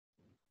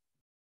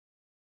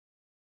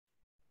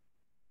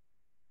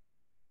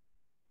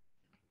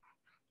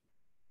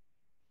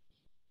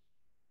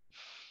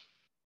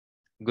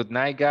Good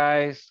night,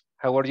 guys.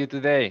 How are you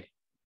today?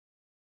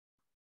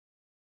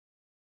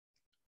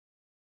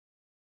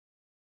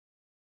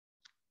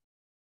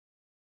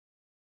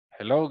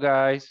 Hello,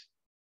 guys.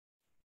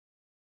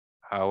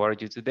 How are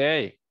you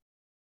today?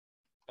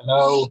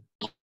 Hello.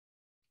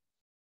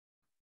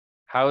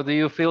 How do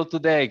you feel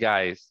today,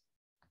 guys?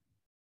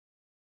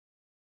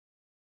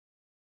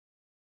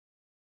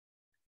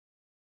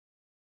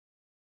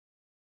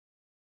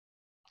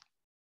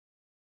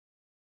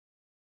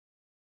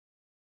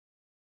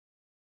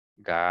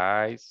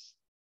 Guys.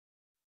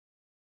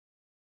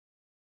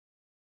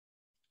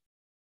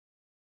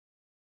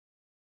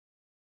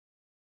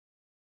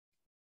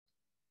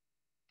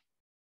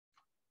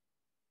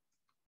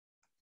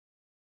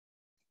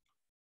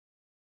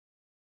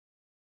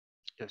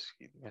 Just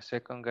give me a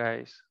second,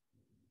 guys.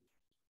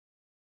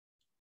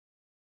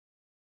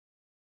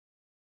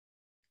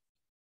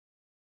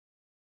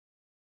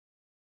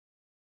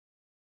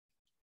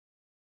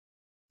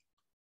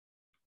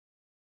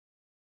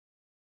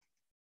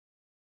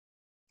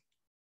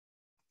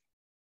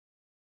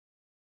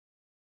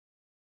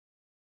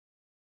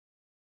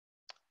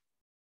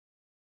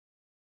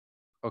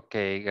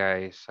 Okay,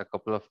 guys, a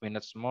couple of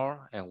minutes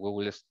more and we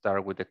will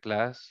start with the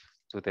class.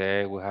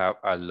 Today we have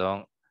a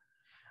long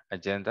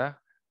agenda,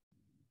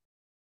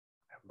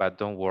 but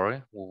don't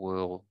worry, we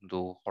will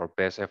do our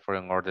best effort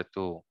in order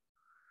to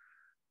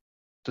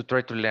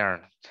try to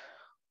learn.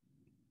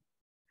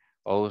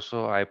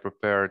 Also, I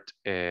prepared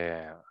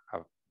a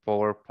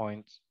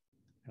PowerPoint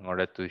in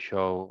order to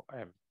show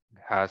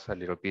has a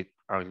little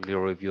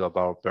review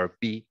about verb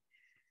be,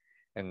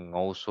 and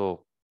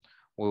also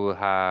we will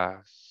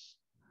have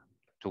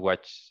to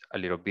watch a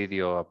little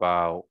video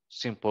about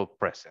simple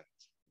present.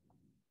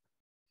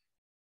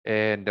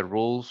 And the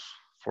rules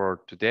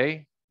for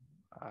today,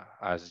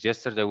 as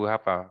yesterday we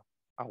have a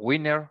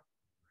winner.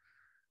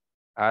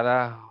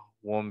 Ada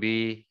won't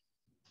be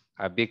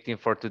a victim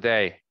for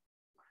today,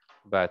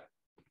 but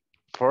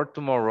for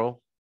tomorrow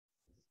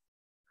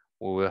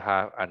we will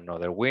have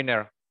another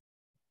winner,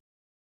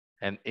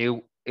 and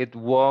it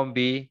won't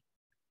be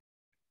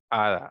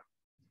Ada.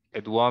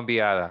 It won't be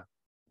Ada.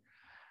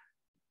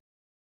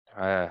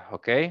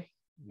 Okay,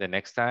 the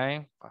next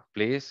time,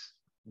 please,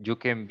 you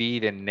can be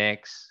the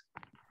next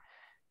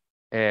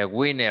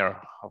winner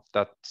of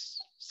that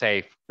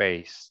safe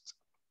based.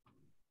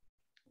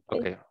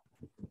 Okay.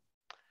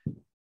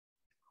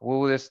 We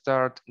will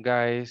start,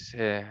 guys,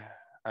 a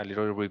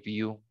little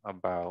review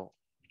about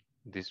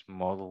this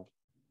model.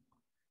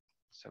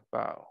 It's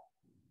about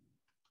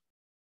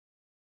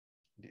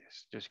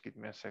this. Just give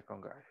me a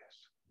second, guys.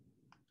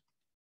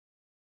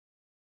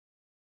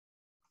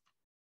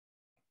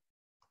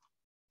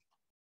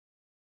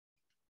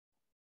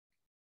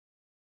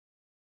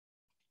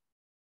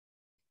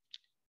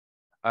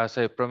 As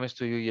I promised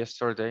to you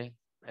yesterday,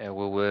 we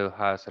will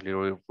have a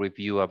little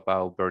review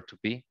about verb to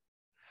be.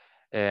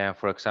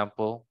 For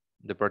example,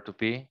 the verb to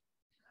be,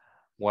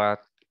 what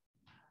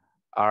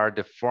are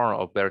the form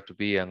of verb to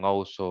be, and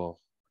also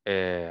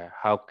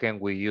how can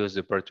we use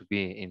the verb to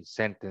be in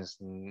sentence,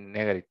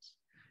 negative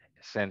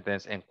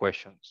sentence, and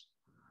questions.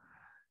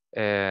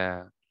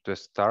 To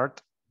start,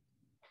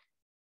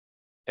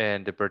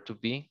 and the verb to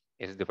be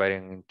is divided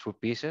in two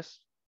pieces,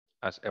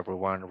 as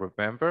everyone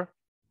remember.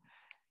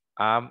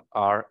 Am,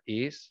 are,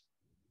 is.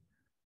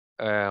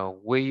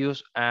 We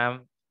use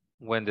am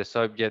when the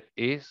subject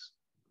is,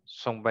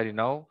 somebody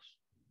knows,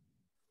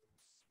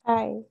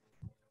 I,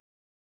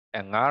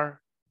 and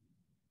are,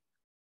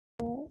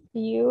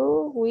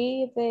 you,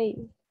 we, they.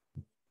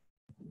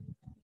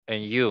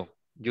 and you.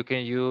 You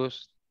can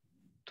use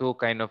two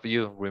kind of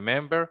you.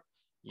 Remember,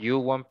 you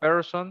one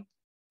person,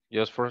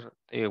 just for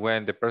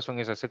when the person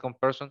is a second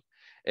person,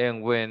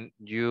 and when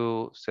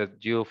you set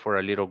you for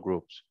a little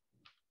groups.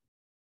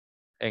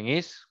 And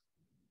is,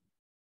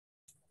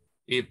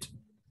 It.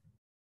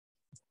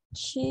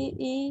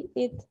 She,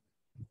 it.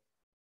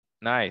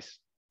 nice.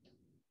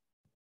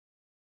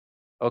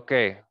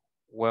 Okay,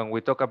 when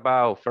we talk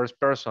about first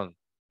person,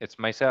 it's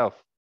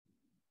myself.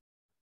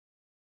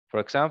 For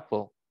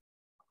example,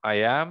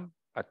 I am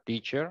a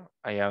teacher.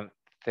 I am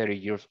 30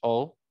 years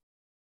old.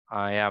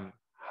 I am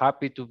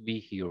happy to be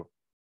here.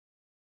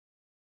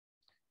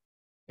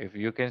 If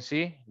you can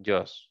see,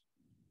 just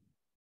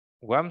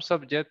one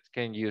subject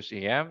can use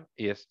am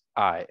is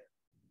I.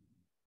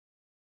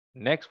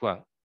 Next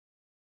one,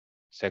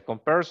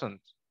 second person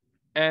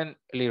and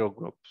little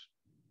groups.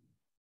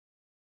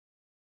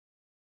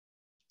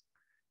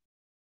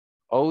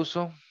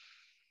 Also,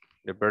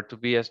 the verb to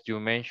be, as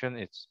you mentioned,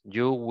 it's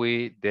you,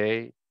 we,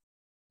 they,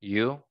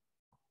 you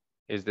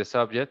is the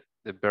subject.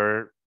 The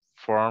verb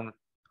form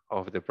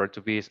of the verb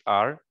to be is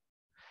are,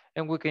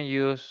 and we can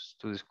use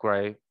to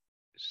describe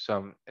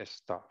some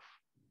stuff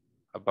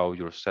about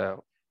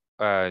yourself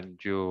and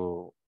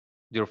your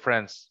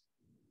friends,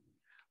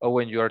 or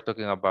when you are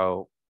talking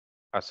about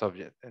a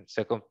subject in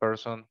second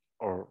person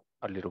or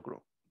a little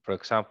group. For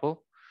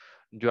example,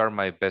 you are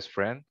my best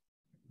friend.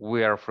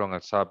 We are from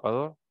El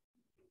Salvador.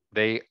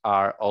 They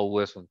are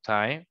always on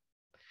time.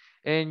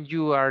 And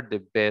you are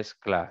the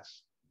best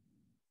class.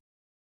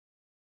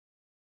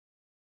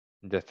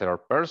 The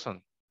third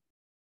person,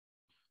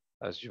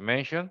 as you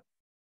mentioned,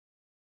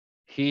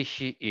 he,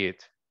 she,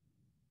 it,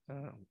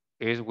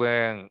 is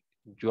when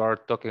you are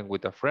talking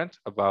with a friend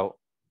about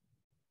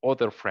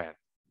other friend.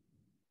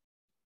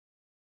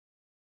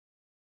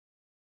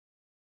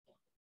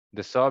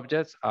 The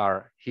subjects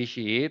are he,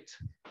 she, it.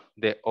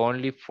 The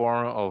only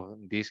form of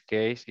this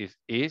case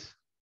is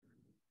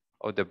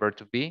of the verb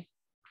to be.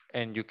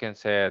 And you can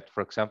say,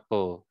 for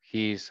example,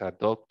 he is a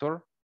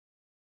doctor.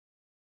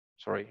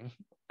 Sorry.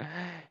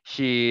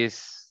 She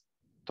is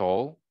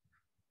tall.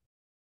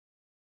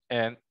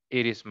 And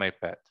it is my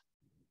pet.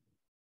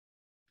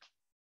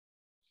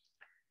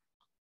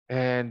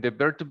 And the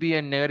verb to be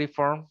in negative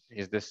form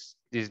is this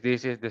is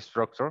the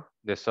structure,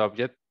 the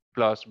subject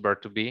plus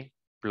verb to be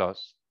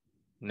plus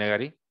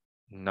negative,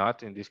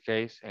 not in this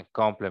case, and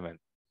complement.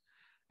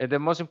 And the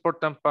most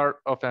important part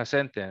of a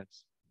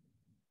sentence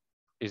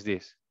is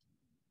this.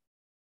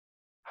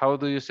 How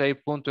do you say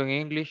punto in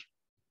English?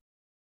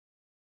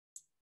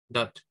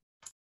 Dot.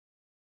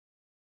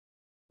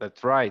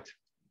 That's right.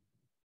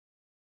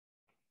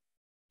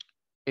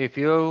 If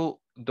you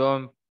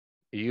don't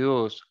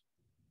use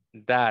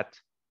that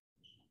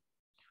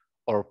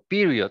or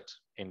period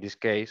in this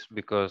case,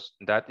 because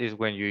that is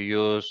when you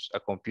use a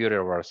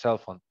computer or a cell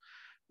phone.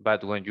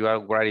 But when you are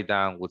writing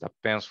down with a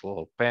pencil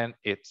or pen,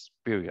 it's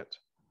period.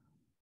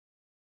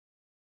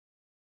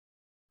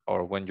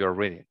 Or when you're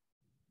reading.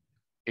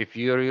 If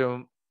you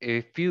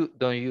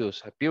don't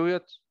use a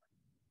period,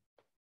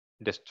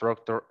 the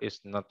structure is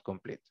not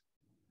complete.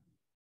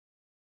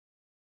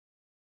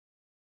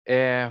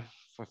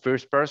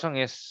 First person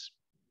is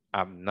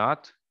I'm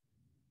not.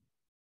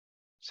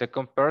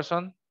 Second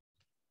person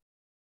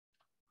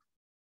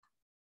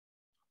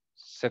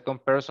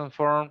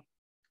form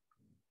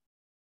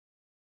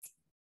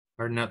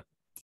Are not.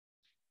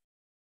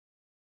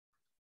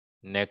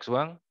 next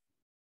one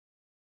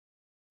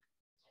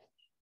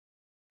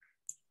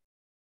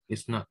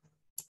It's not.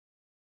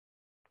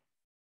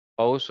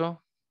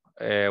 also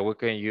we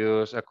can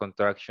use a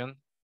contraction.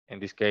 In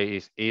this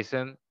case is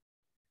isn't,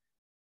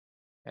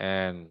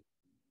 and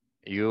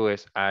you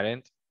is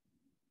aren't,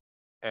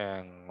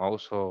 and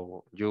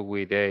also you,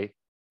 we, they,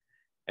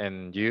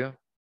 and you.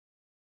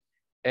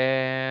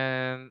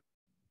 And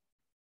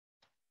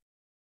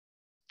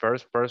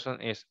first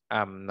person is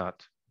I'm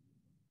not.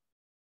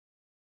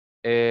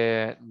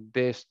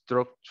 The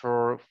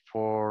structure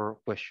for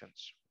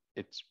questions.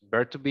 It's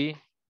verb to be,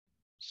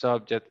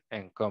 subject,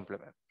 and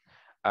complement.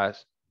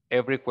 As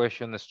every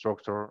question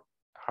structure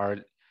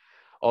hard,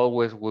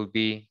 always will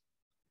be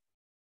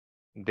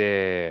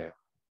the,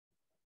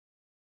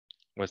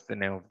 what's the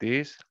name of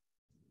this?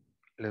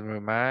 Let me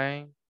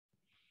remind.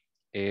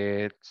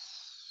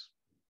 It's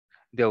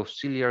the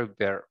auxiliary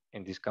verb.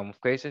 In this kind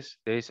of cases,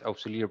 this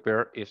auxiliary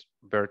verb is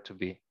verb to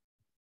be.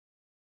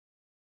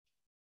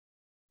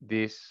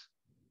 These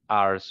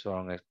are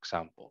some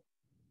example.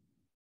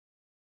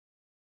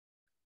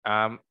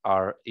 Am,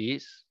 are,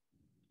 is,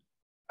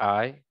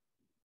 I,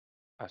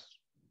 as,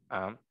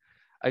 am.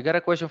 I got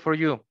a question for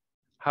you.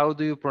 How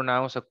do you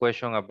pronounce a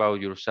question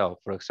about yourself?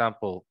 For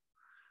example,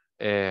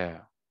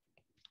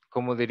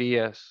 ¿cómo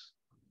dirías?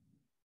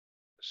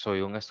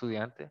 Soy un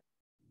estudiante.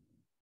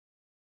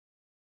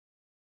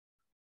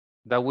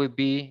 That would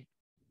be,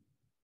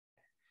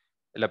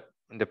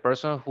 the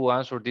person who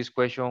answered this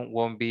question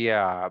won't be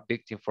a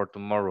victim for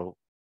tomorrow.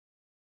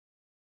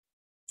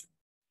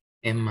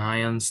 Am I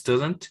a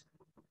student?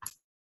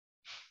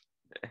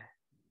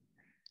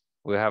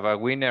 We have a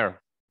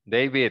winner.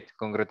 David,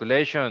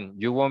 congratulations.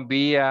 You won't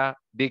be a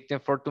victim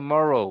for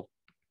tomorrow.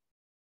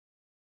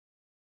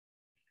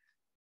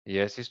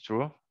 Yes, it's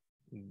true.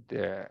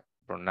 The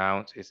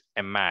pronouns is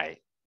am I.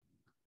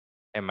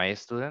 Am I a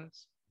student?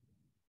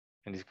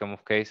 In this kind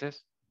of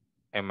cases,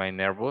 am I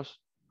nervous?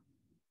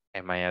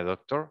 Am I a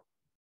doctor?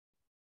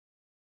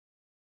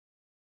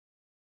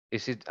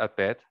 Is it a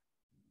pet?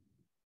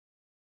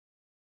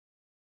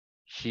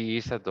 She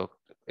is a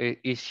doctor.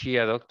 Is she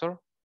a doctor?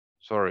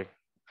 Sorry,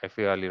 I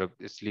feel a little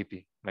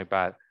sleepy. My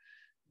bad.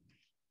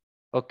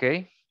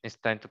 Okay, it's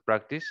time to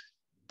practice.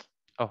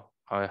 Oh,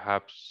 I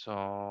have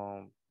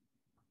some.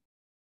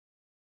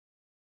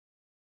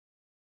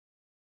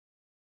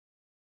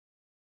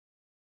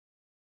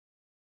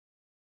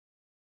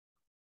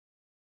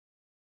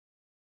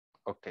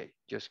 Okay,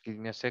 just give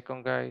me a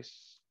second,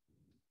 guys.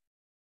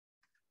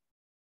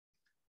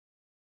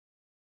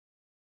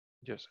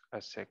 Just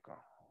a second.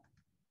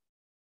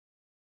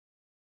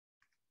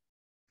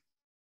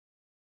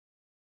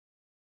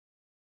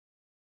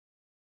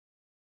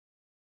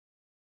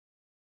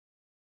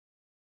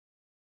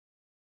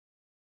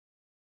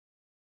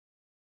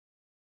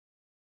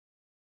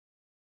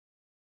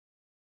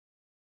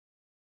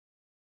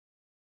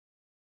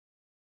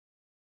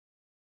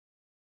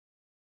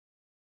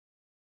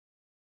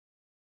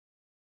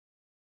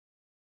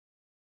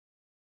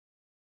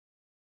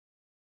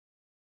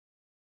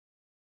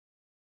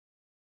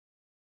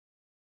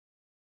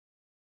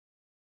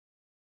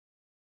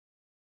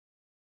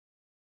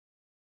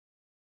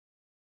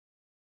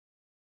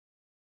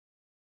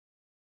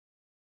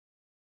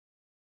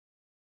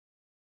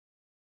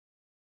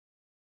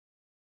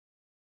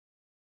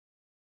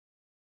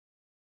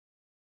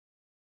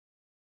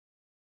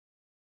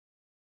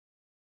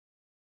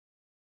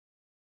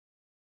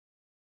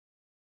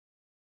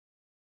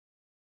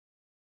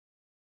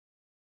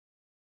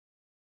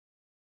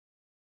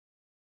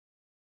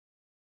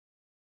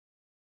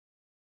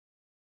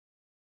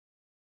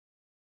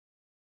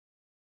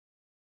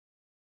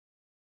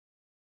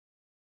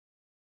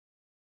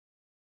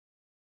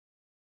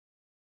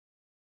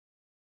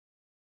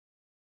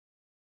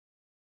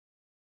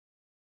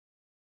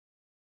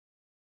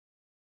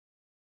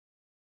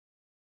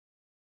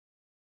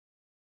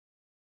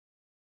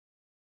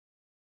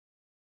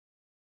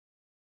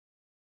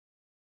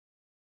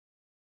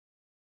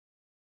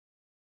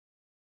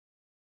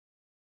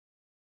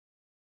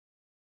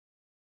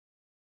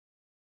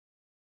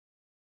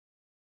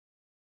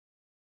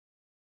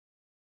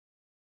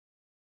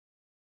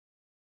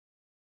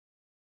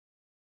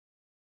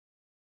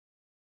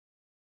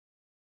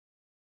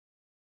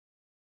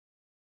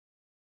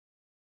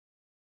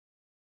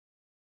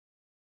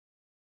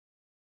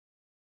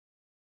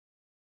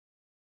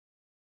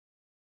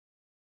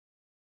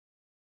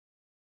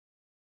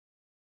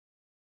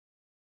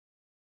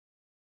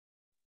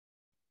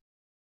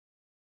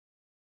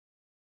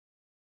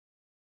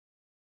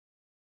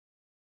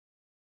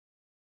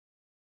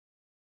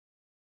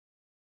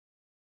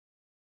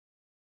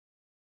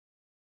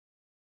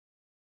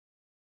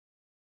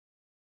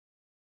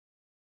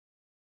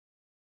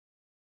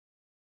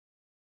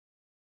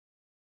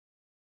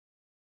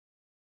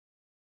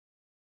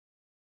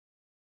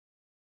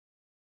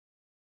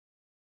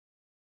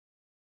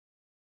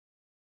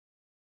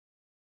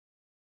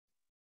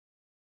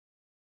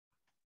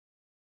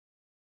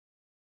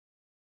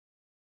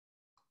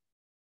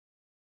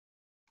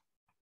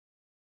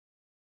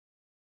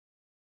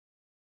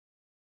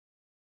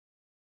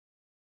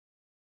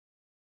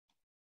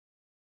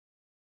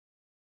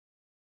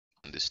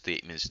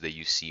 statements that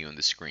you see on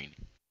the screen.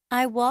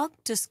 I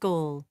walk to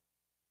school.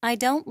 I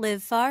don't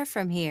live far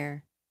from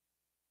here.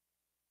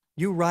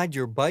 You ride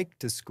your bike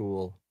to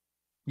school.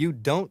 You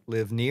don't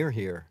live near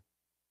here.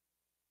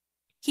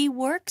 He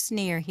works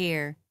near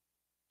here.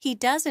 He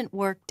doesn't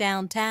work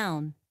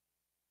downtown.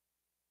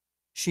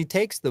 She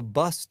takes the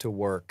bus to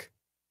work.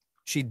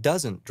 She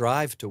doesn't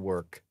drive to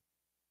work.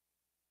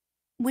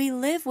 We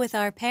live with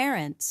our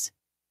parents.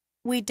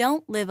 We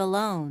don't live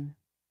alone.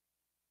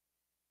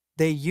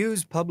 They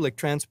use public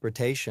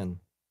transportation.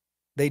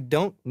 They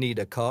don't need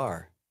a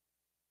car.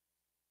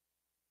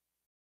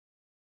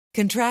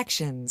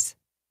 Contractions.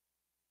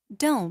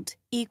 Don't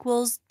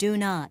equals do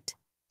not.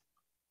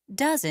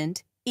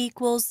 Doesn't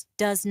equals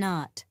does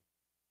not.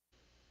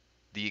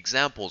 The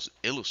examples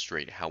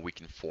illustrate how we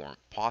can form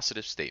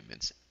positive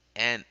statements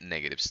and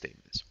negative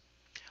statements.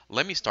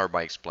 Let me start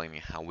by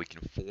explaining how we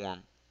can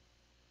form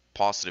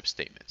positive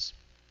statements.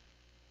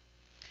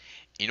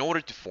 In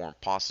order to form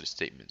positive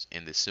statements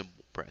in the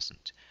simple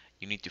present,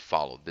 you need to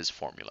follow this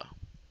formula.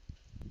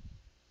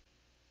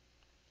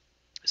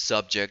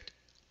 Subject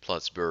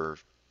plus verb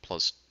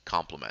plus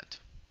complement.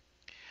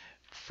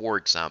 For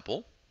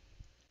example,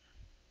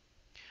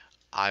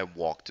 I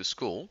walk to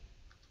school.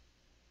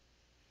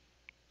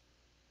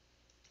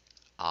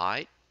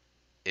 I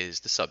is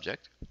the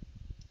subject.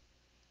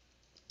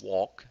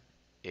 Walk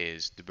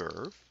is the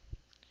verb.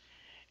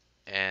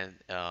 And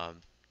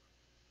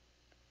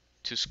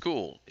to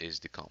school is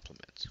the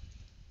complement.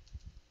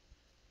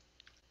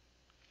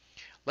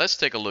 Let's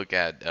take a look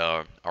at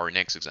our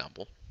next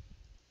example.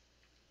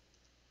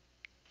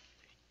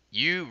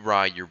 You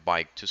ride your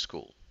bike to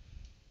school.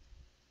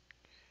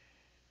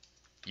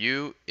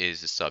 You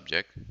is the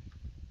subject.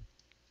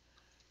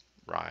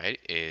 Ride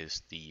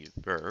is the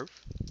verb.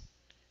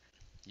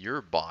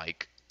 Your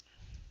bike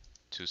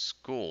to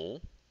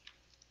school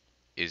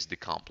is the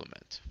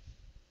complement.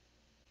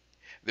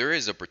 There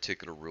is a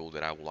particular rule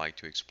that I would like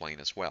to explain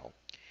as well,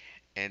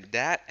 and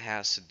that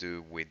has to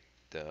do with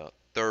the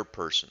third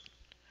person.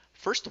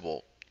 First of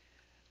all,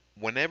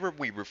 whenever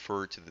we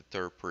refer to the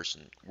third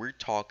person, we're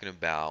talking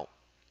about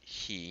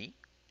he,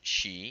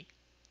 she,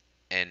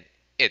 and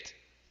it.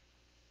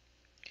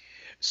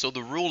 So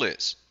the rule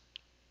is,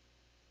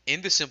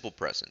 in the simple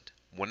present,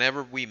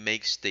 whenever we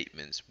make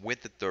statements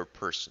with the third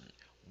person,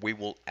 we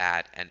will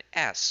add an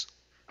S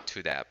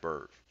to that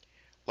verb.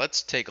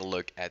 Let's take a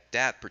look at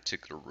that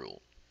particular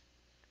rule.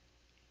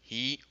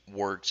 He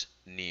works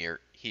near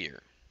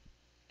here.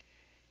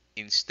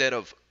 Instead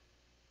of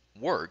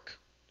work,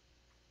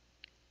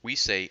 we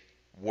say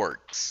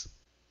works.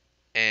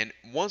 And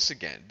once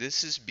again,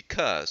 this is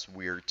because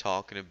we're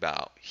talking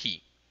about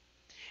he.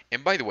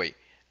 And by the way,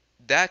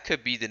 that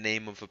could be the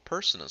name of a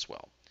person as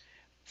well.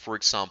 For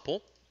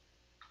example,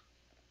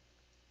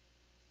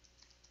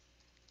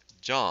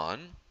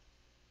 John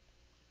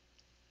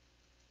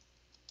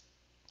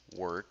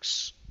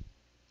works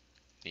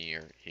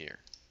near here.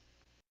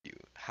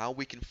 How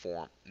we can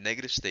form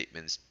negative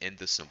statements in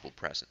the simple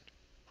present.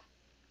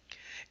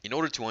 In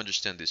order to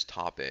understand this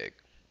topic,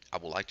 I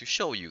would like to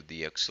show you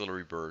the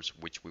auxiliary verbs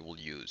which we will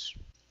use.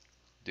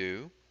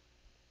 Do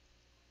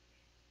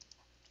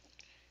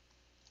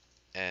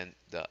and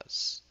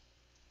does.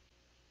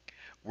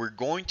 We're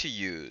going to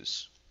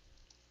use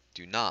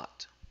do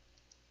not,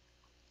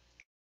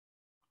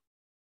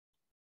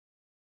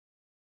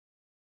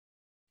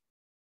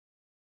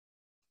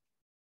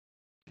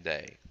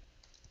 they.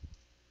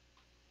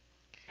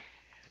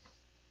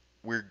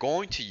 We're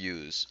going to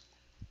use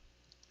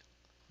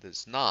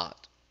does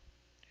not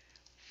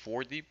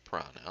for the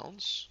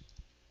pronouns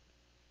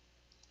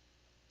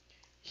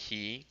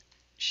he,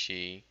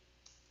 she,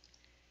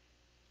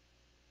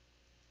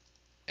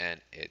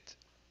 and it.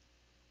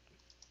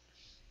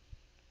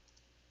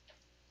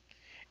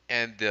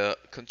 And the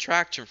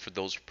contraction for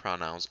those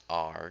pronouns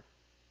are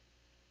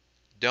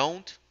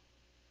don't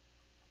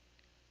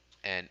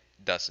and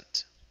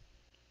doesn't.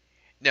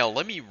 Now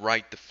let me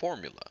write the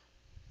formula.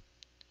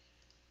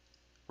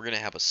 We're going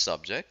to have a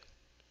subject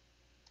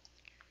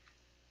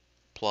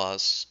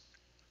plus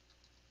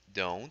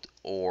don't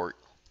or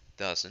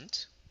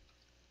doesn't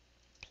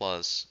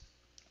plus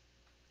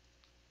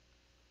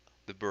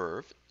the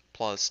verb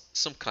plus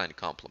some kind of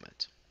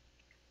complement.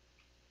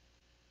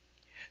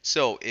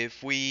 So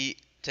if we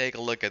take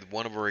a look at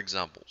one of our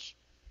examples,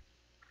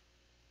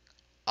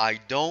 I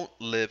don't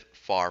live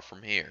far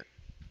from here.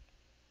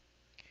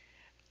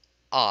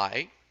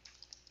 I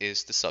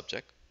is the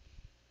subject.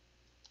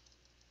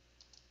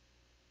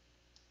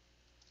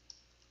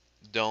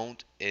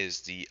 Don't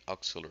is the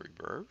auxiliary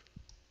verb.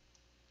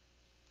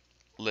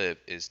 Live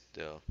is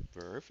the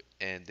verb.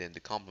 And then the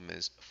complement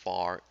is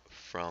far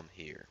from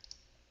here.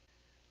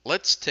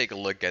 Let's take a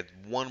look at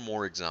one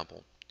more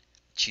example.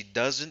 She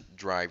doesn't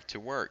drive to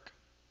work.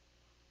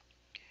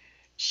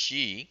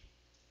 She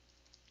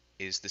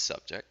is the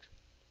subject.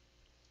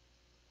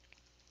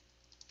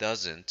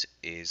 Doesn't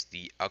is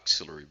the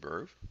auxiliary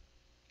verb.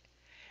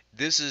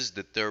 This is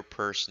the third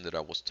person that I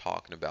was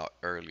talking about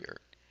earlier.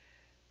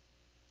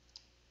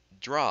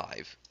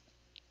 Drive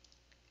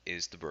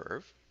is the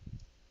verb.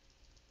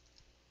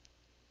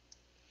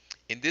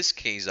 In this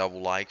case, I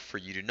would like for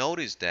you to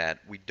notice that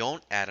we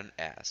don't add an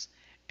S.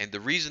 And the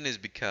reason is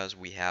because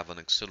we have an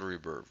auxiliary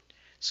verb.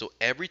 So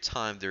every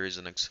time there is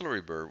an auxiliary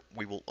verb,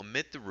 we will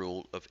omit the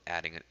rule of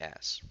adding an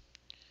S.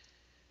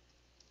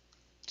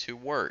 To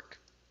work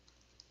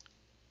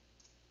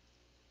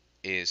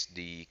is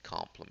the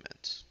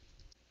complement.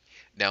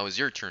 Now it's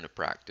your turn to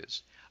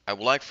practice. I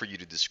would like for you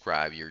to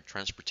describe your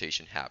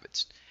transportation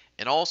habits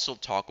and also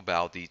talk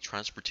about the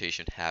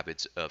transportation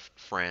habits of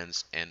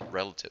friends and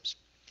relatives.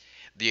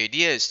 The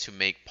idea is to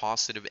make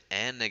positive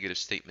and negative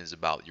statements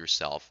about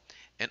yourself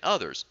and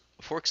others.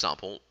 For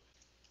example,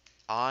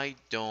 I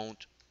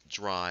don't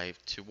drive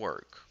to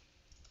work.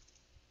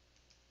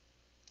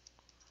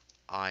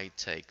 I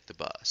take the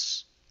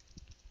bus.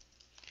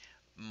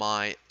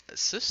 My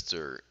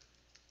sister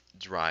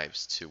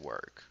drives to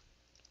work.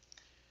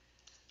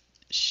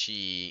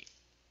 She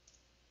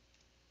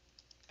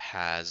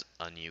has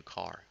a new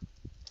car.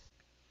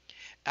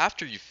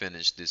 After you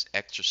finish this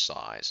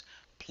exercise,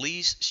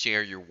 please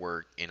share your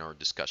work in our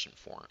discussion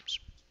forums.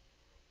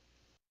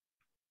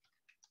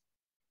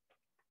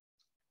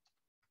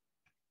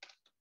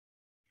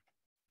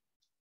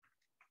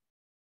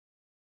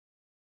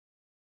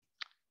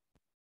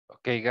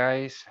 Okay,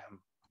 guys,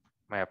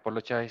 I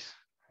apologize.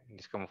 In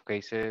this kind of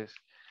cases,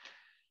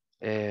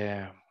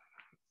 uh,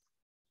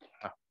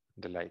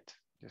 the light.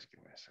 Just give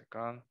me a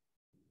second.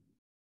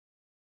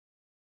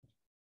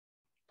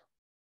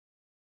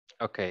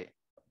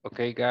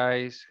 Okay,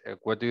 guys,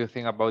 what do you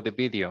think about the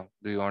video?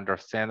 Do you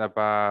understand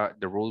about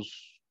the rules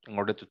in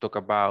order to talk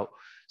about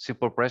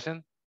simple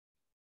present?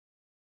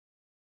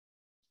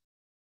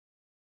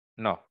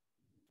 No.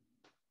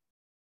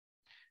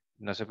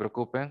 No se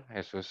preocupen,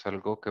 eso es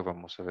algo que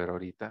vamos a ver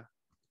ahorita.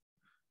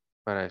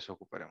 Para eso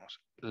ocuparemos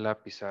la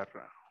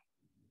pizarra.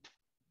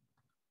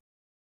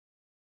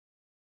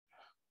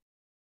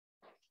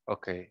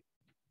 Okay.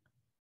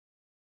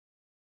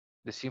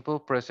 The simple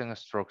present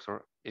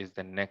structure is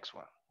the next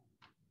one.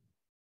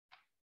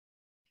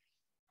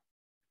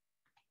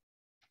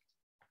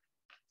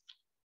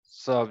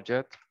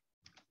 Subject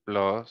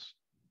plus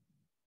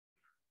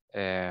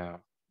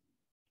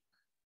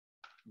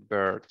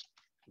verb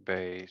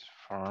base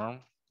form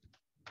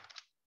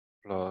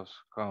plus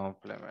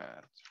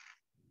complement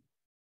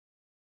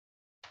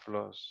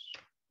plus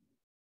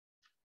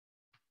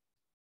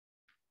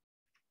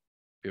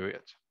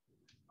period.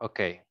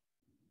 Okay.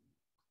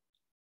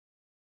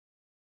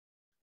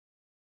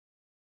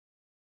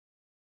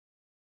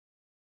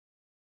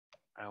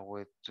 I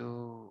will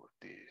do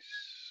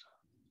this.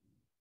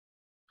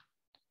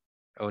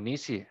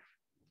 Onisi,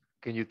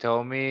 can you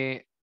tell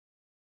me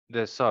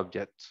the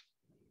subject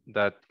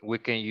that we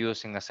can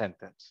use in a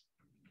sentence?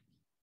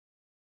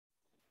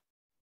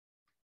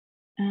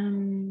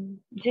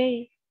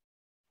 J.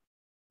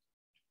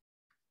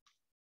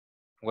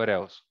 What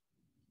else?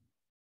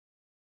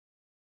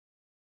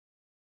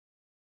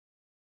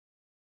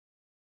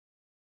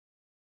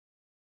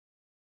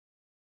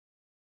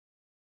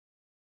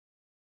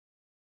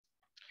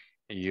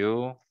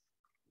 You,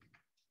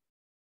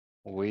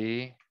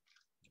 we,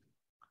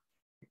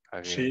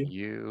 again, She.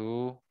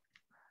 you,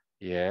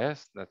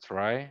 yes, that's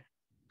right.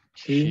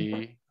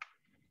 He.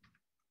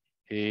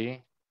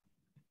 He,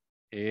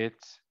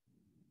 it,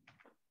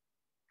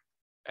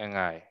 and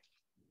I.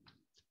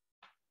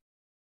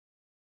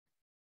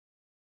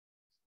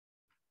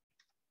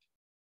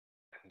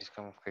 In this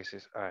kind of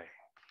cases, I.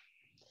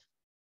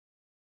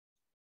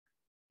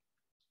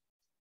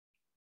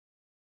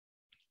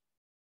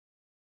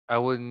 I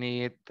will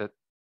need that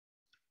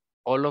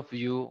all of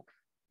you,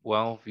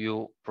 one of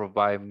you,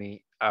 provide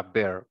me a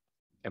verb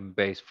in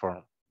base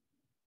form.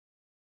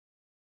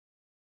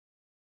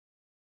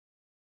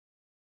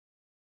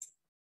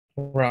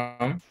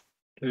 Run.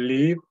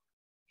 Live.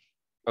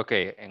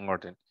 Okay, en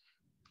orden.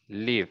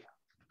 Live.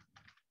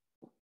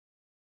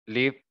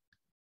 Live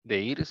de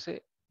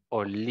irse o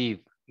live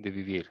de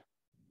vivir.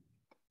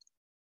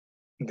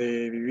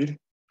 De vivir.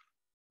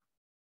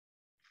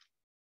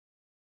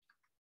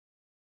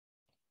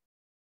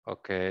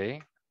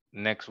 Okay.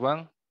 Next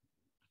one.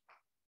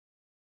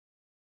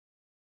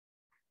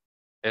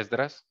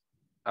 Esdras,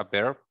 a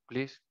verb,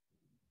 please.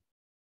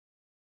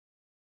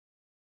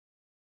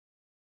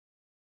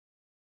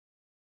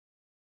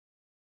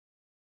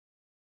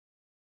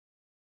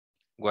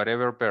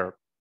 Whatever verb.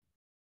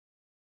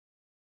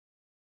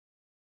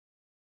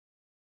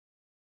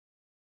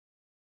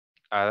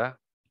 Ada,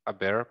 a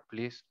verb,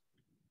 please.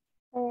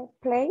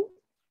 Play.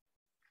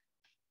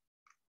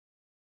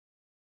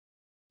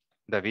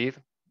 David,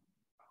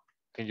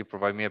 can you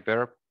provide me a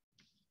verb?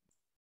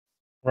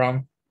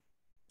 Run.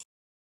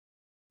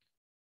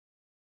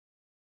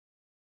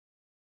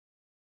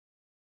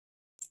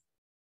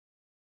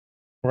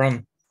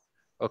 Run.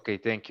 Okay,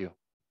 thank you.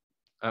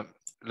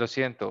 Lo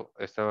siento,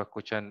 estaba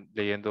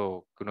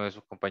leyendo que uno de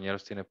sus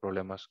compañeros tiene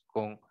problemas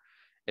con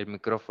el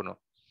micrófono.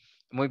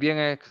 Muy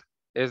bien,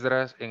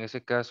 Esdras, en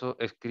ese caso,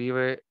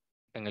 escribe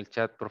en el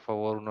chat, por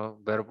favor,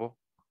 un verbo.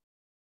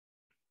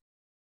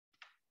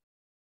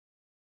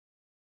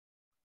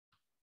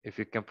 If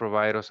you can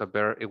provide us a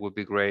verb, it would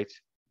be great.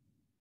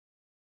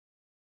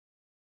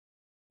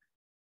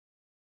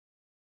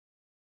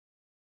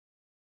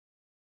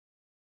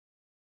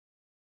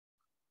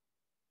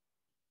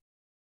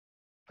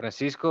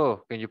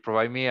 Francisco, can you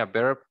provide me a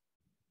verb?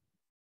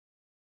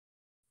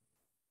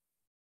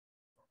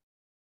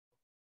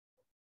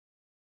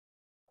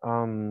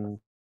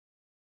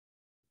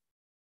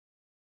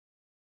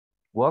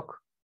 Walk.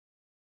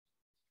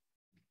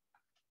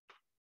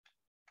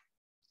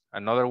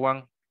 Another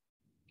one?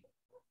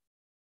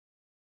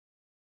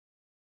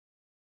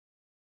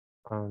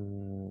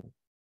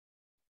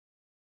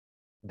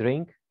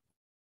 Drink.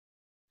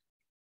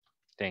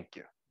 Thank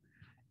you.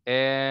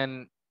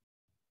 And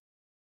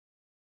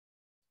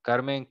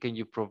Carmen, can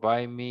you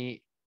provide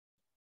me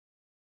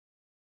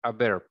a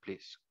verb,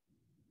 please?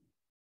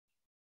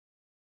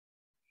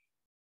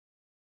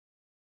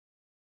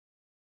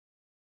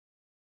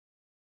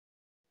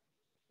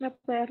 ¿Me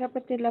puedes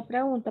repetir la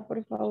pregunta,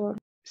 por favor?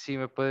 Sí,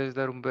 me puedes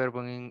dar un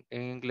verbo en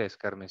inglés,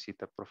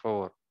 Carmencita, por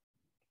favor.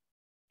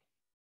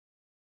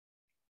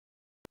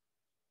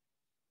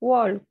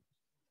 Walk.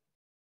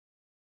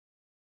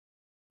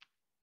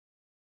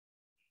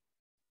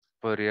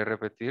 ¿Podría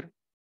repetir?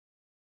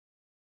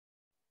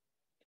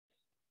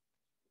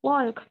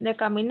 Walk, de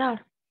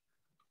caminar.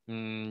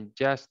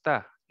 Ya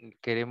está.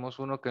 Queremos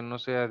uno que no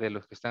sea de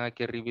los que están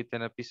aquí arribita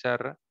en la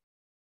pizarra.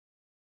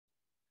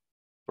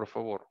 Por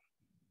favor.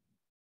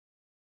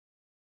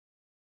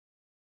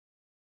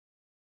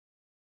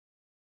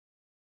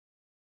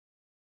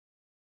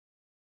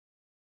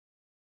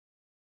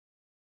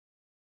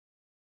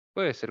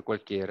 Puede ser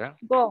cualquiera.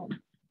 Go.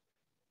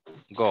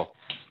 Go.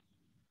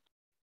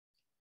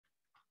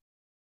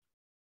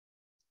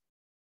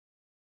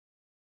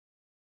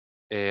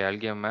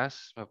 ¿Alguien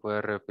más me puede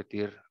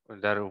repetir,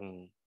 dar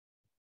un...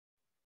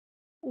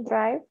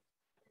 Drive.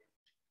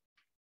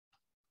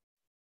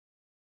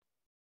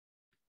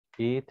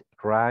 Eat.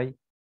 Ride.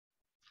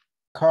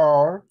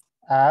 Car.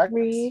 Act.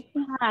 Read.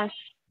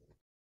 Hash.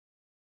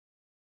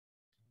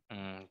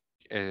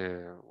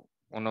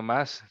 Uno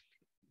más?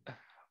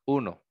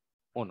 Uno.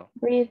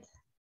 Read.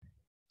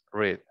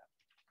 Read.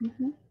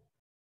 Ujú.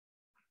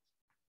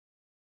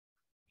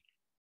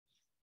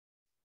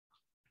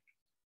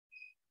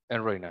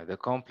 And right now, the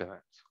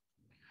complement.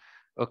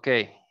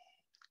 Okay.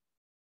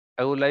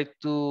 I would like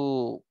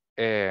to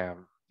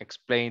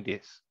explain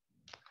this.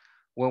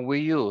 When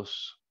we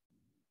use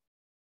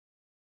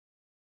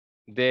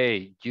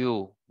they,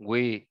 you,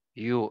 we,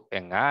 you,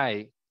 and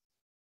I,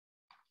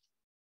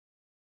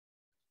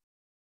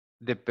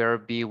 the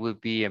verb be will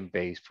be in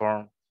base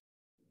form.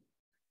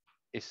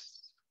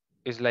 It's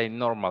like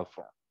normal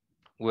form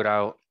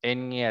without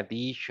any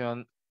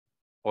addition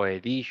or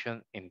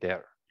addition in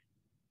there.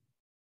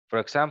 For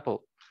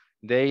example,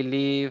 they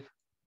live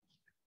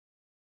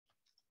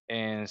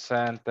in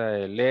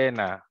Santa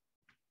Elena.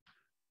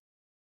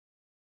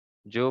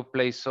 You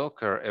play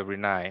soccer every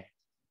night.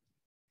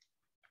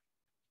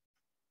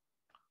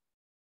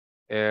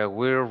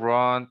 We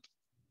run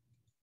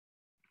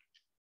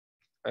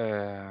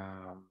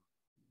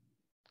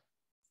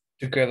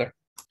Together.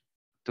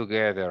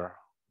 together.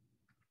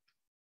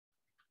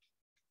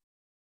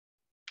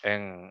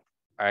 And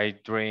I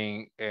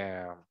drink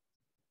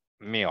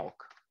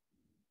milk.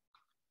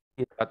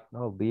 But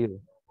Oh, beer.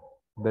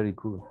 Very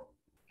good.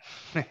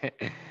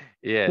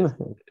 yes,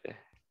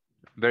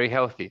 very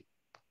healthy.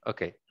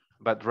 Okay,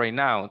 but right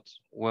now,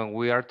 when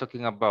we are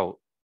talking about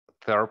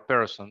third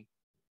person,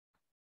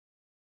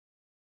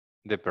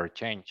 the verb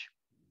change.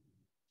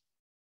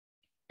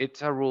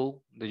 It's a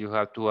rule that you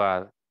have to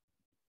add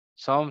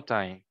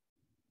sometime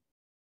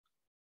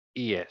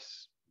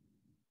es.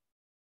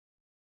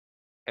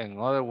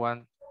 Another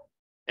one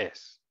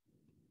es.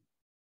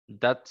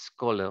 That's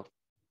called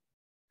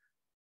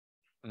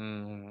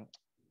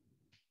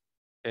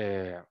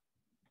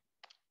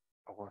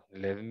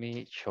let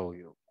me show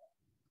you.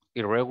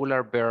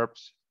 Irregular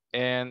verbs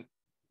and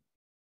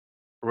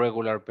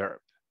regular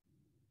verb.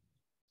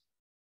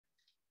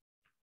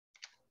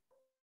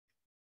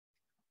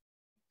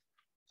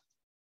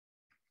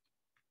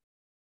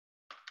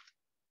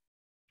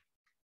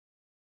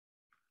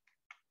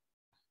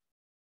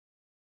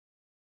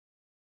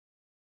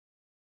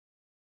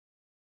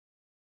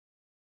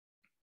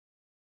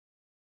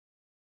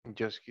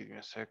 Just give me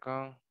a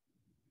second.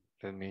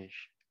 Let me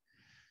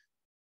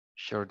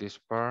share this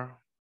part.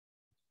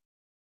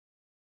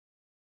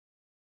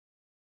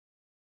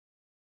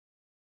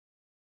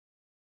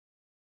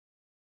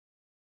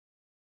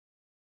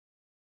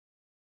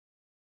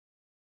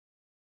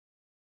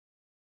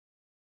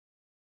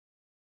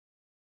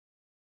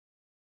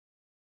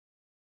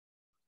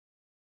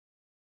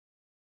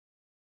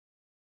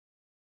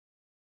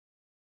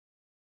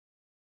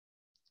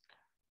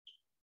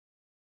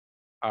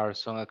 Are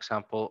some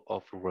example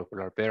of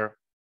regular verb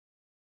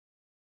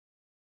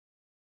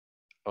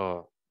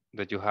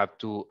that you have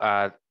to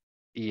add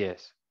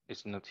es.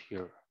 It's not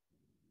here.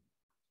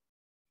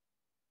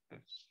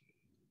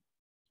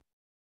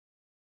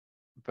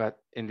 But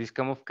in this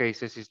kind of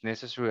cases, it's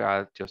necessary to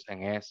add just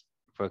an s.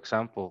 For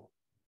example,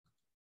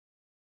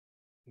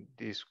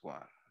 this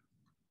one.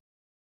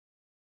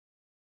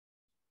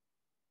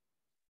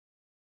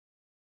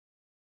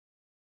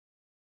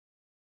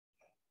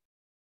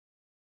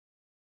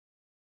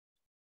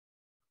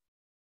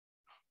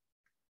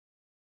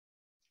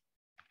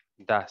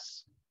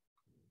 Does.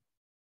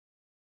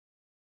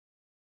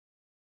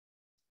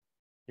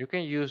 You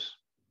can use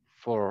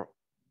for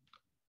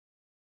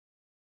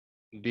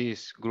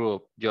this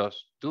group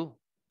just do.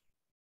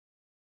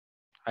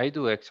 I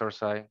do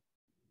exercise.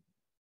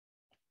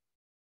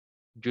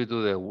 You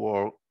do the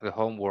work, the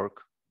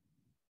homework.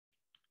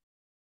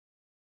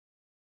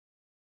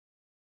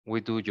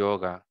 We do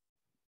yoga.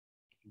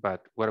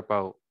 But what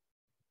about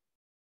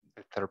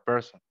the third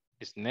person?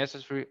 It's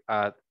necessary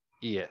add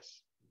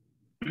es.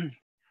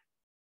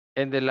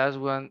 And the last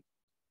one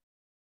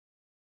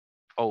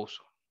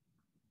also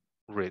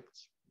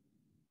reads.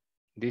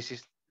 This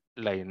is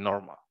like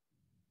normal.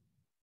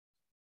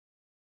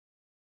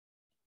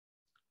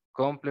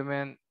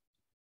 Complement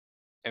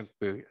and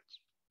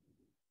periods.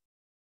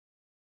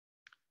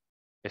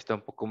 ¿Está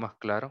un poco más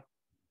claro?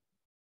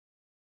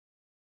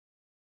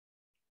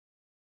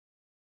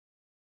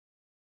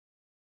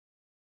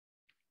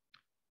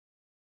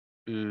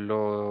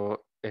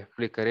 Lo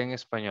explicaré en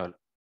español.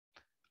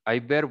 Hay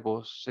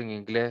verbos en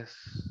inglés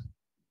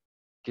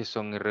que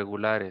son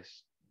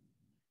irregulares,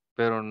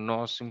 pero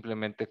no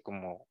simplemente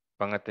como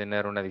van a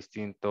tener una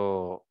distinta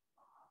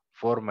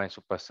forma en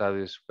su pasado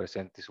y su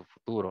presente y su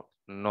futuro.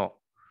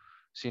 No,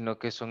 sino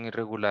que son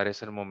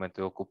irregulares al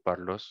momento de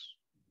ocuparlos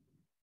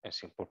en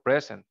simple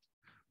present.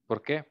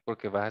 ¿Por qué?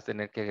 Porque vas a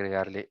tener que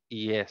agregarle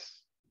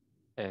es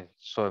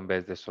en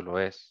vez de solo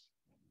es.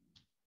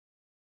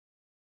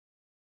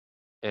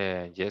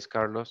 Yes,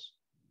 Carlos.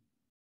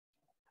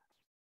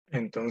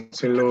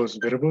 Entonces los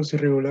verbos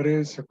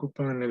irregulares se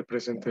ocupan en el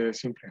presente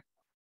simple.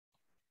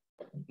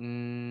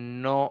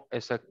 No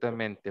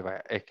exactamente,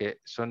 vaya, es que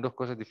son dos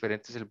cosas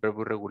diferentes el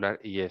verbo irregular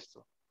y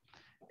esto.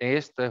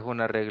 Esta es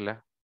una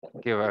regla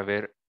que va a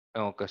haber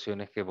en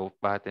ocasiones que vos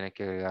vas a tener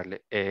que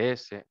agregarle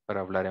es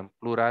para hablar en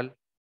plural,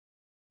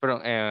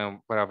 pero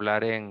para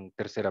hablar en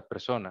tercera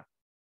persona.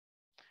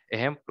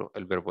 Ejemplo,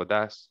 el verbo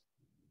das.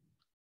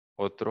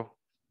 Otro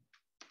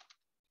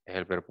es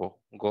el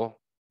verbo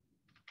go,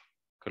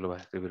 que lo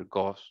vas a escribir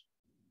goes,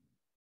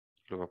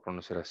 lo voy a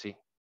pronunciar así.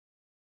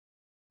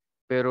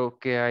 Pero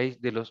 ¿qué hay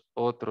de los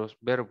otros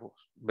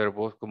verbos?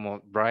 Verbos como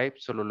drive,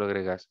 solo le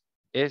agregas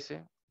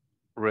s,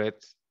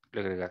 reads,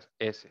 le agregas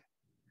s.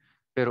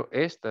 Pero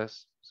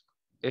estas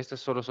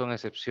solo son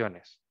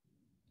excepciones.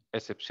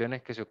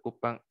 Excepciones que se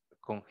ocupan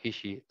con he,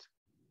 she, it.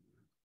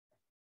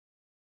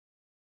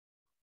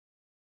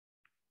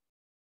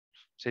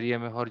 Sería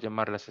mejor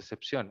llamarlas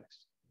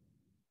excepciones.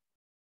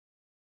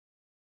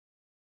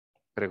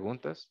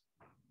 ¿Preguntas?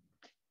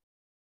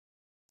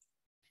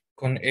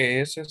 Con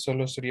ES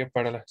solo sería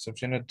para las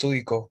excepciones do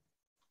y go.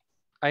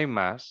 Hay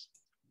más.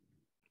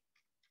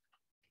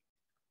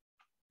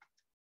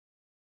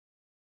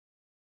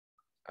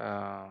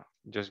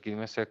 Just give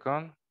me a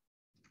second.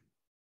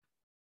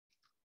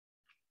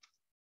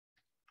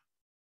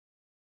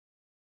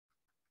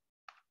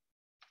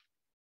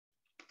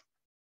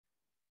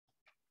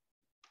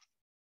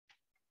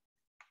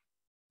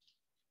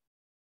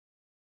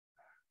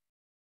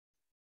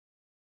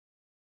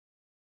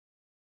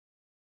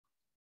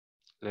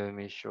 Let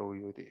me show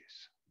you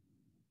this.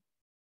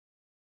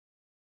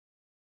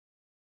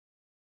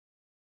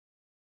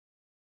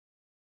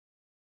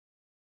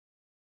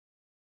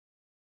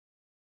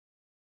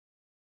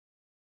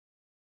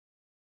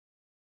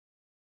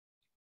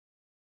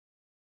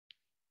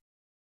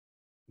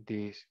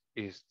 This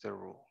is the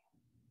rule.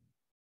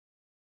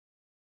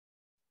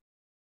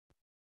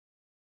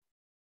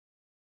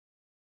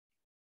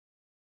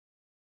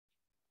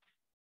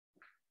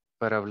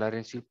 Para hablar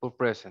en simple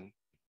present,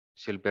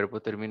 si el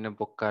verbo termina en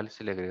vocal,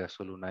 se le agrega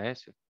solo una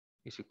S.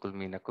 Y si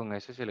culmina con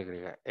S, se le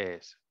agrega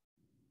ES.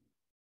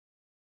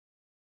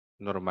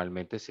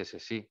 Normalmente se hace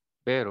así,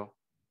 pero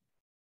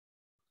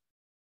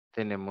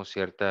tenemos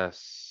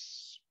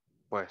ciertas,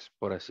 pues,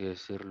 por así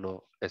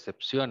decirlo,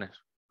 excepciones.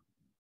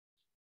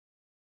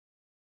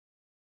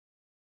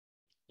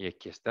 Y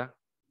aquí está.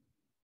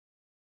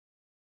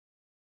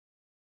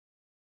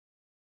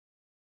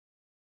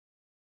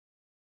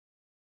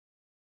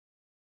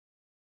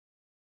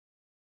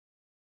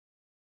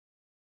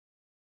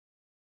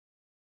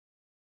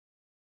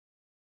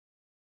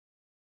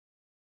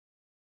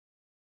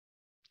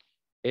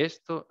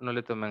 Esto no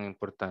le toman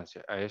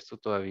importancia, a esto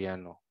todavía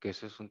no, que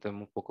eso es un tema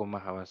un poco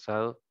más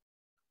avanzado,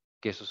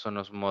 que esos son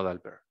los modal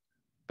verb.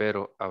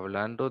 Pero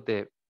hablando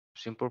de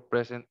simple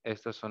present,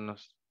 estos son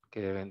los que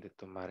deben de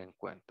tomar en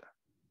cuenta.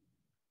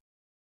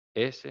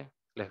 S,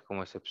 las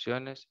como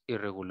excepciones,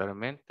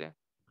 irregularmente,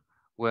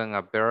 when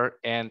a verb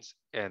ends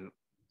in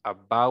a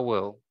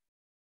vowel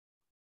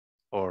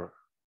or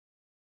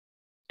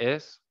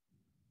S,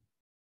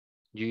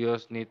 you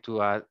just need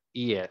to add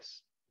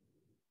ES.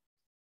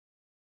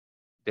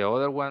 The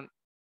other one,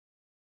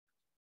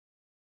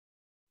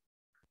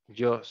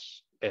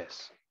 just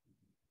S.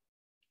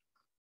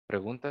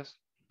 ¿Preguntas?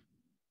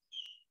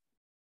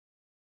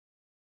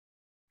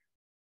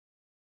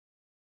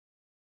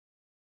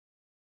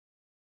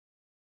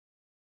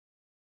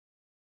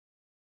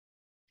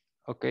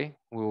 Okay,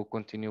 we will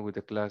continue with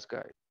the class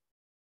guide.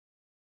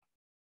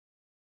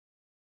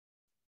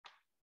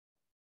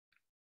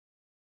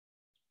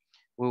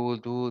 We will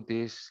do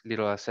this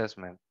little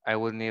assessment. I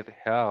will need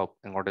help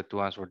in order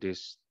to answer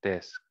this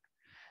test.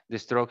 The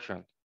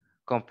instruction: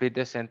 complete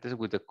the sentence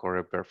with the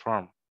correct verb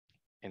form.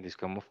 In this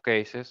kind of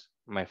cases,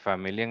 my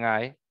family and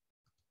I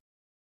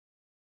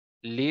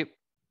live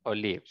or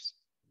lives.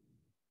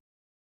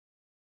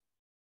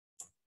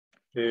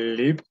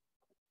 Live,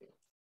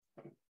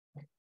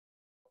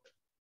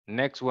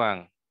 Next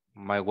one,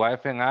 my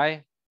wife and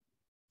I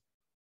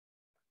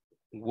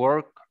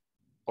work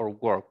or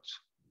works.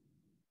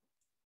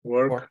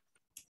 work,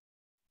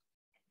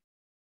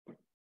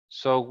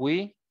 So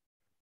we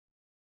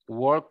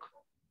work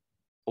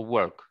or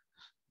work.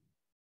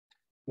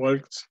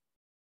 works,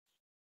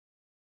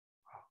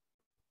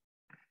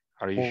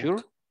 Are you Work.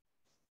 sure?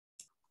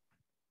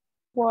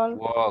 Walk.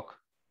 Walk.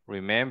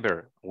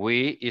 Remember,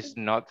 we is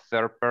not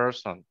third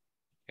person.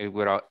 It's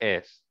without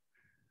S.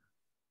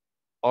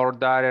 Our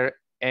daughter,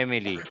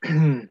 Emily,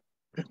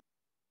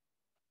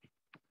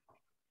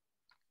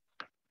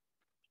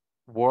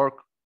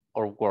 work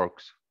or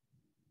works.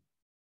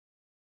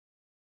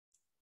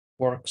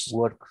 Works.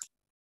 Work.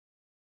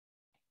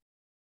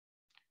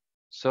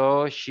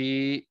 So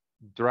she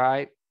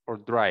drive or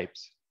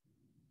drives.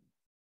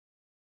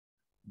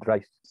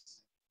 Drives.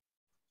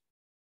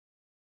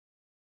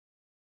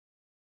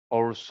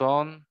 Our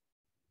son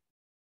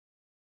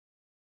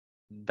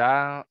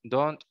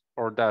don't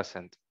or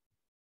doesn't.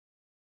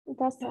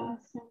 Doesn't.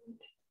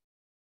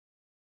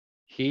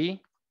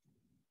 He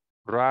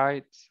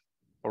writes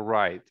or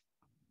write.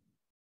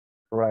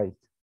 Right.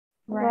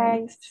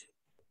 Right.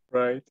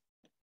 right,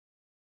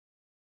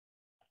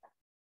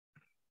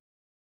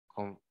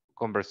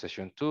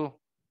 Conversation 2.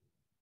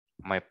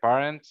 My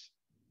parents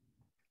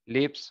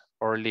lives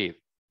or live.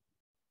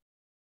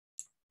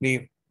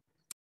 Leave.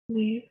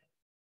 Live.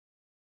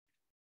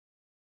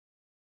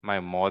 My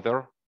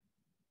mother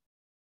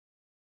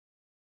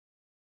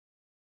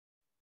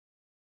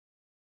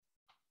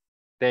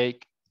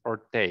take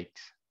or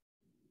takes.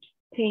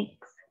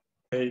 Takes.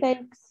 take,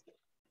 Takes.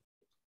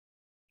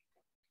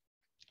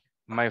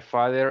 My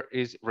father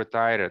is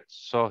retired,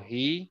 so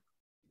he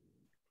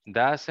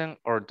doesn't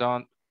or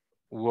don't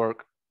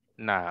work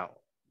now.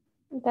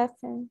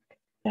 Doesn't.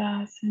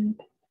 Doesn't.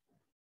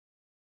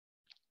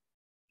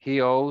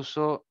 He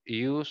also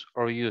use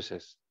or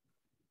uses.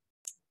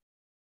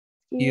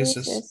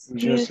 Uses.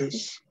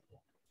 uses,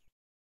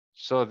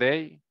 So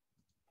they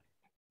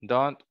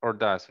don't or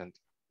doesn't.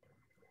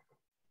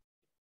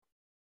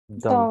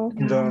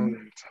 Don't. don't,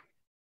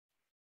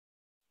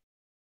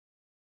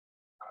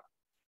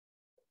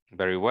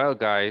 Very well,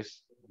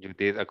 guys. You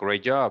did a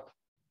great job.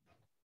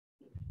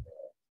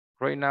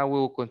 Right now, we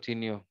will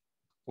continue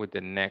with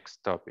the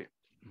next topic.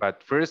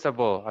 But first of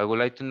all, I would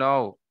like to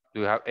know,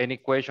 do you have any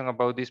question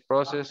about this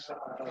process?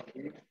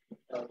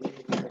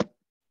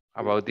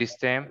 About this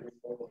theme?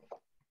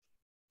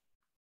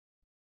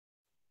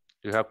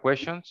 Do you have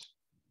questions?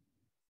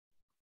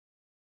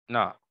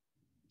 No.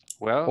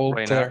 Well, All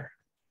right now, clear.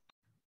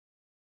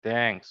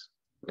 thanks.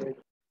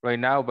 Right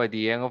now, by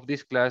the end of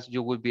this class,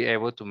 you will be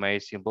able to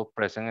make simple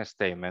present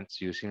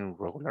statements using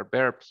regular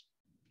verbs.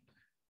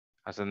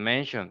 As I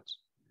mentioned,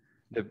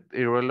 the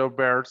irregular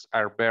verbs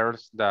are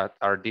verbs that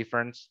are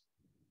different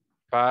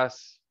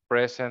past,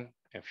 present,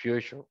 and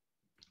future.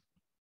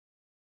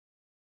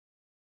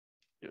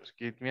 Just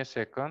give me a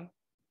second.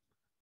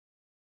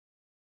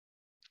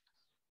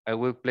 I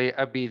will play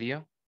a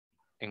video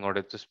in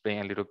order to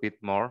explain a little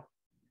bit more.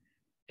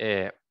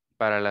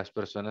 Para las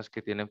personas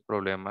que tienen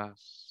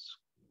problemas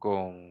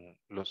con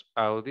los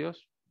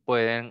audios,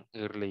 pueden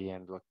ir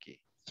leyendo aquí.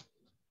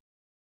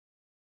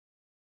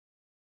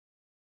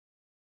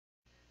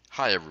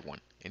 Hi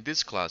everyone, in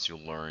this class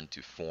you'll learn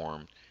to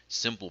form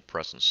simple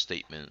present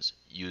statements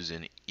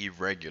using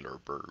irregular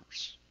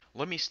verbs.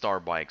 Let me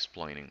start by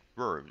explaining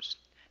verbs.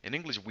 In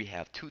English we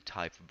have two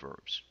types of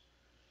verbs,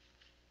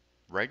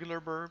 regular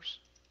verbs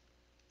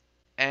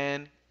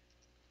and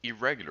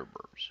irregular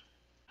verbs.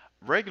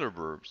 Regular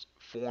verbs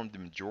form the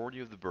majority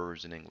of the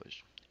verbs in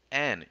English,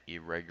 and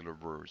irregular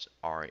verbs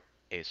are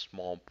a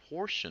small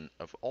portion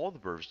of all the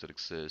verbs that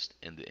exist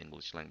in the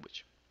English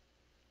language.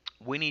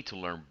 We need to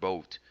learn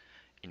both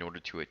in order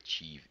to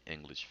achieve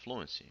English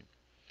fluency.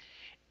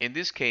 In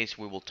this case,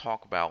 we will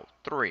talk about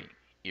three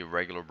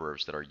irregular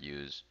verbs that are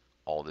used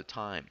all the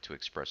time to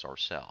express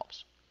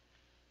ourselves: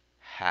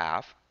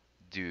 have,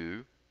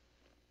 do,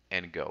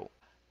 and go.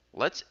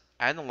 Let's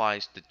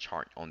analyze the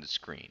chart on the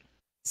screen.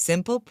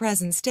 Simple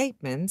present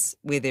statements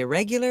with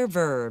irregular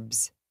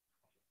verbs.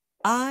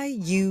 I,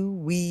 you,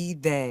 we,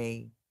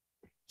 they.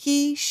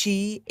 He,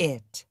 she,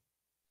 it.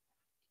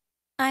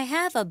 I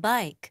have a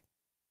bike.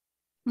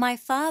 My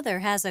father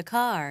has a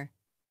car.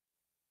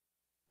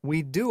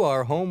 We do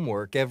our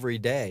homework every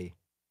day.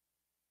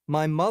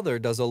 My mother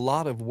does a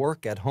lot of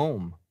work at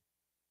home.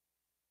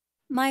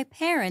 My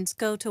parents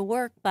go to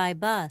work by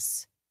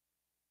bus.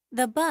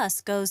 The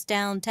bus goes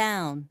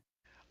downtown.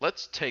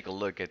 Let's take a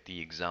look at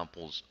the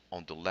examples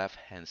on the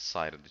left-hand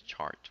side of the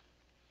chart.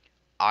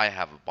 I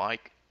have a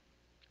bike.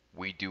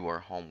 We do our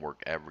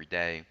homework every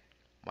day.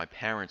 My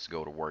parents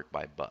go to work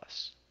by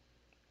bus.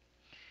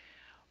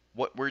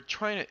 What we're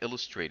trying to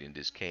illustrate in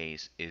this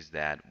case is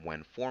that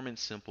when forming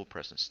simple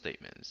present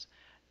statements,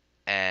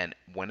 and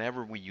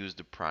whenever we use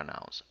the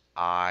pronouns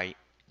I,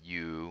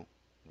 you,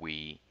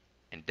 we,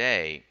 and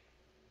they,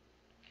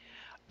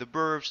 the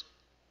verbs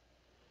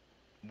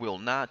will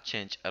not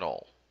change at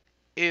all.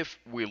 If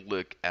we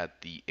look at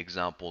the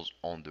examples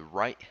on the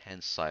right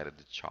hand side of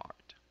the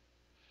chart,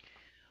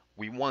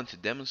 we want to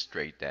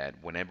demonstrate that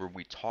whenever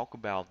we talk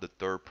about the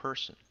third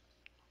person,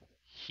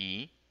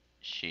 he,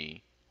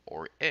 she,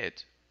 or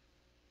it,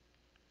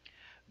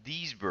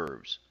 these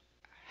verbs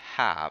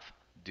have,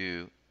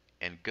 do,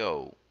 and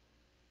go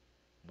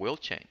will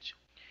change.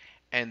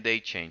 And they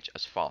change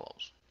as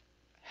follows.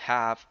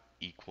 Have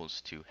equals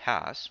to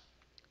has,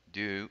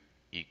 do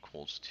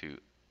equals to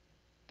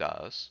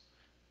does,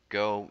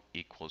 go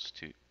equals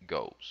to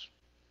goes.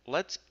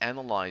 Let's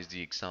analyze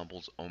the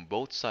examples on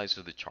both sides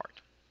of the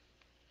chart.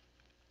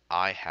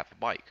 I have a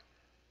bike.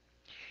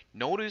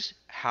 Notice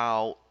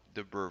how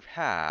the verb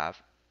have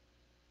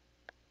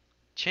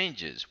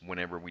changes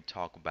whenever we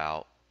talk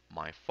about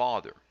my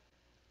father.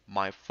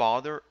 My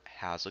father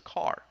has a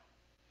car.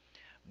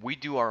 We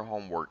do our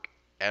homework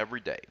every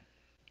day.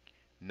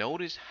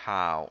 Notice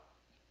how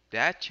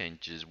that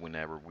changes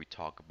whenever we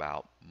talk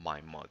about my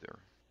mother.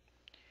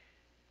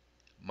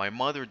 My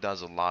mother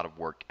does a lot of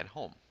work at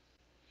home.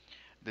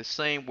 The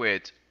same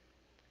with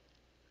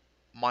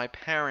my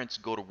parents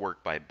go to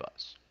work by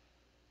bus.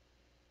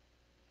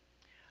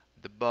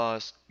 The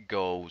bus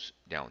goes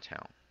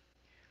downtown.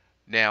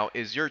 Now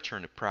it's your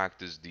turn to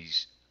practice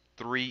these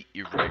three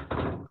irregular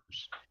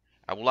verbs.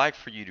 I would like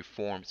for you to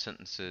form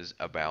sentences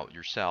about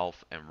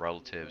yourself and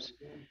relatives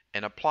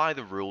and apply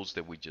the rules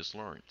that we just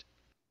learned.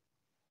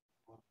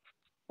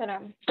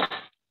 Espérame.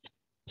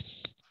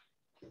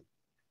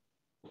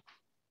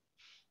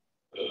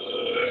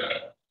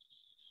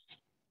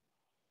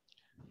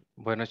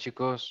 Bueno,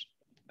 chicos,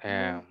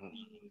 ¿qué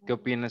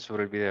opinan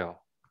sobre el video?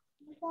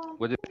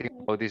 What do you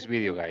think about this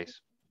video, guys?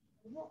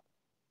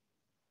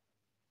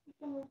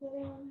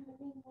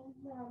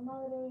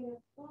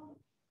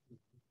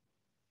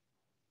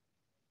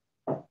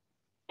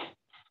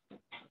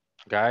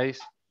 Guys,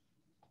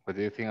 what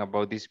do you think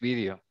about this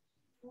video?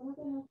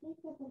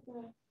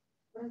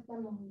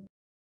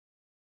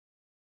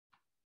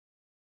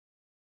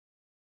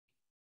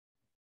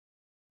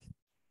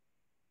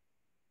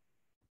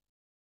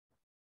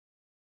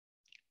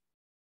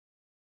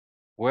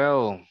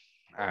 Well,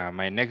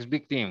 my next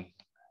victim,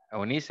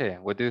 Eunice,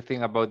 what do you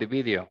think about the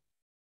video?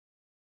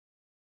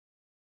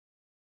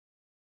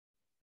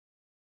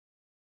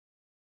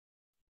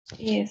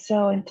 It's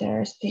so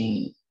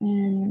interesting.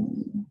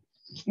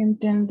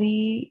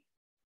 Entendí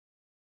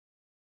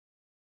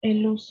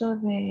el uso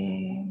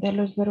de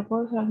los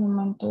verbos al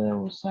momento de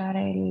usar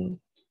el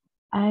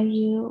I,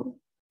 you,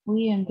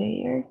 we and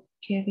their,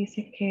 que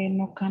dice que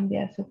no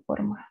cambia su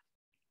forma.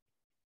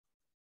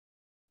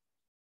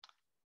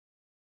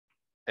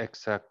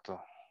 Exacto.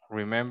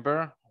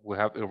 Remember, we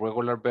have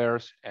irregular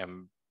verbs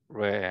and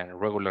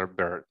regular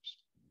verbs.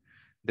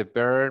 The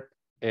verb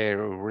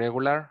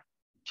irregular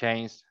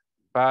change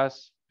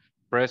past,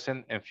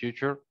 present, and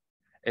future,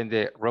 and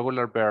the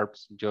regular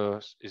verbs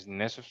just is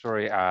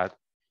necessary add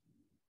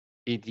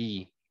ed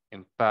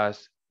in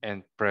past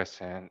and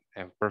present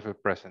and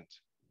perfect present.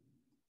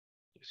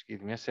 Just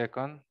give me a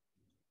second.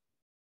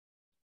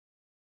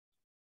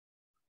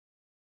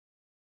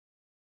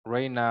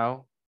 Right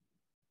now,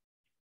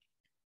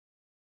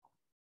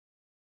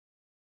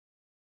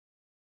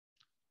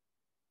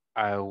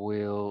 I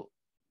will,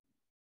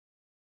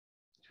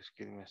 just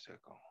give me a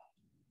second.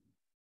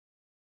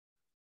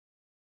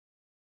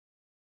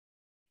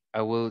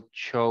 I will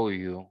show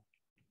you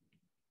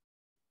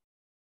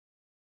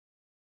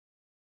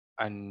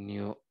a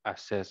new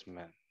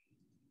assessment.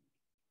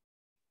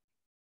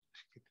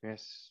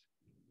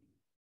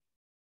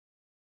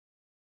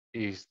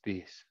 Is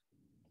this.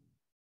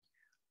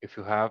 If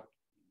you have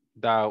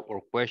doubt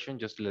or question,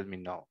 just let me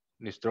know.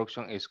 The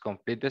instruction is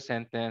complete the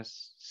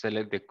sentence,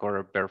 select the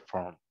correct verb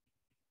form.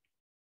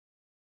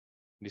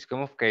 In this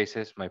kind of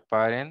cases, my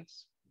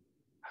parents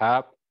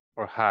have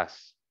or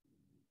has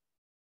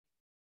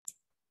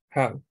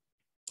Have.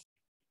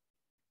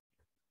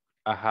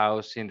 a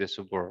house in the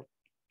suburb.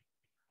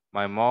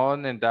 My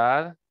mom and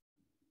dad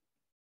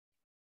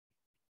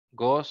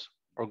goes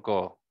or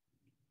go.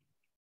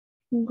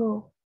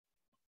 Go.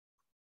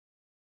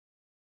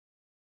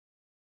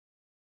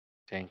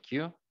 Thank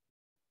you.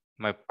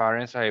 My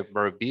parents are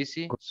very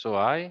busy, so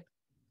I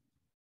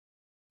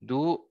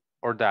do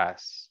or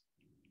does.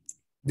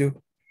 Do.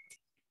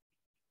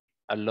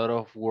 A lot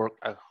of work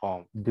at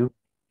home. Do.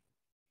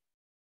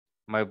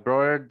 My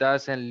brother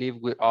doesn't live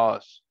with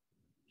us.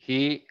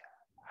 He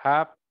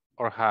have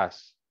or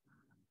has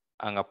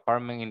an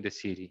apartment in the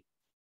city.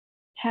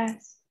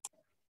 Has.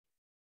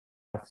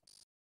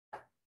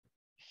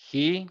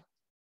 He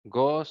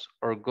goes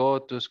or go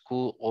to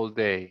school all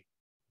day.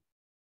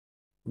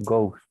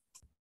 Goes.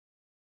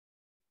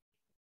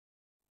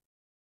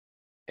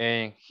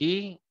 And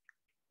he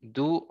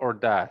do or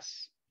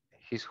does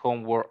his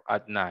homework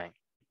at 9.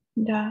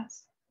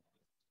 Does.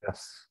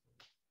 Yes.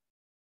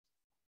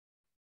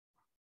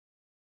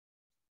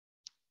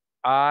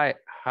 I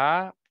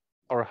have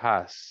or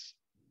has.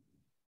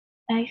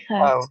 I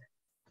have.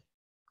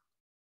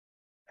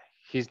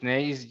 His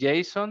name is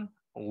Jason.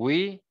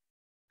 We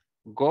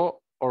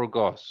go or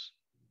goes.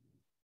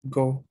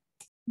 Go.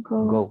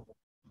 Go. Go.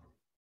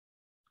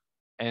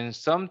 And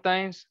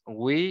sometimes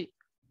we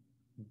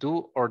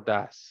do or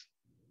does.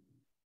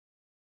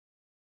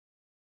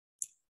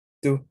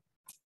 Do.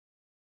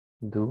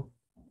 Do.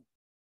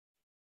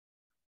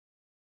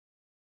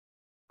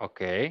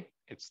 Okay,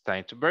 it's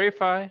time to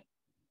verify.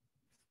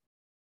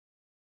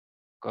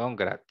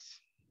 Congrats.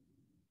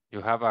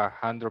 You have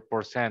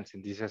 100%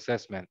 in this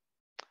assessment.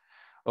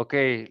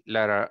 Okay,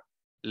 Lara,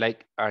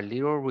 like a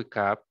little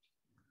recap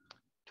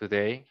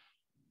today,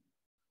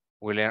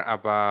 we learn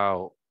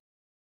about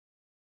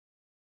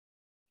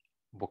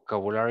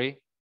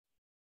vocabulary.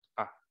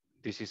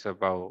 This is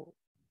about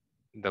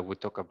that we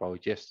talked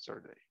about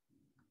yesterday.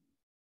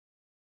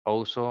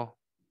 Also,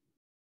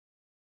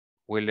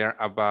 we learn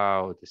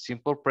about the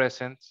simple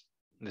present,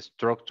 the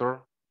structure,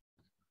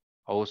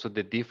 also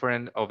the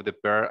difference of the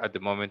verb at the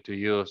moment to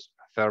use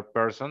third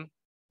person,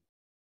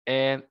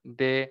 and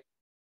the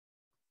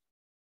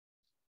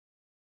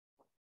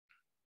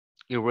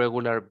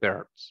irregular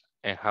verbs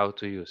and how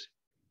to use it.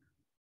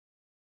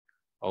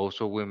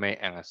 Also, we made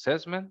an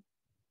assessment.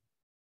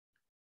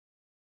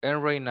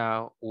 And right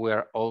now, we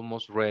are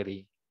almost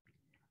ready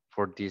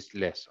for this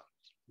lesson.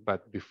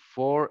 But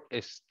before I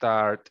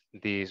start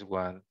this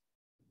one,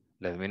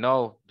 let me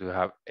know, do you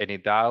have any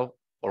doubt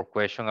or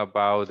question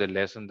about the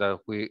lesson that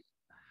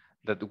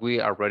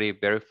we already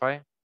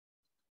verified?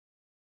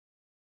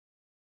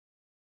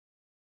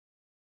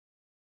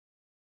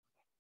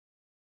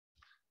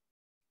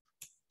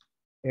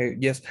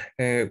 Yes.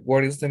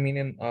 What is the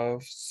meaning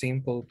of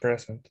simple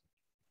present?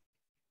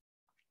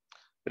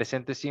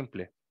 Presente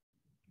simple.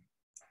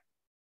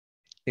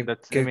 Y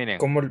That's the meaning.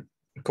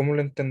 ¿Cómo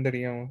lo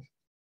entenderíamos?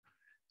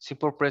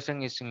 Simple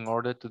present is in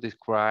order to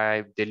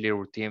describe daily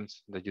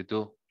routines that you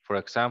do. For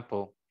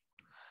example,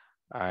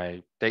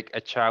 I take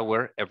a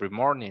shower every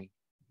morning.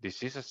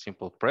 This is a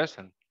simple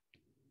present.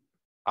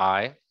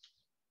 I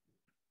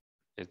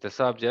is the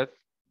subject.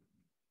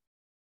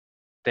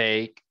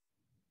 Take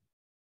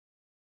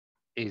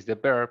is the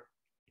verb.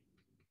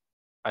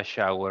 A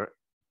shower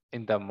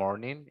in the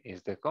morning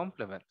is the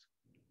complement.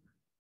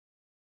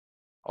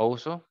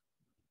 Also,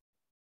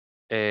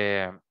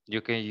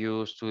 you can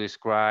use to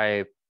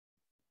describe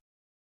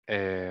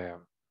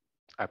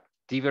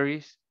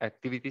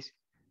activities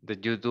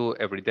that you do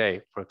every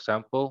day. For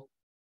example,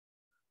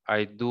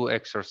 I do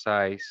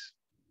exercise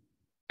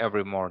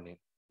every morning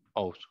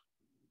also.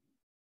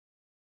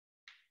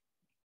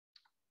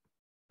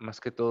 Más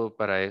que todo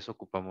para eso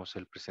ocupamos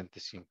el presente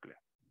simple.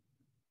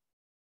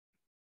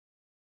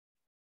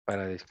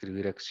 Para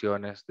describir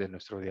acciones de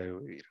nuestro diario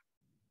vivir.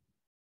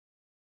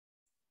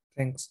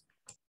 Thanks.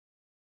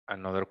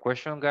 Another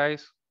question,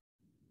 guys?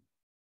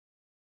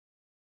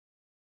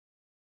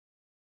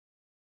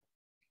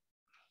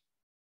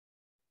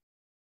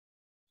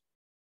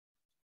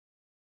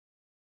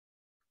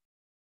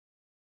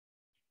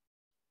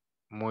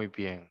 Muy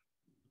bien.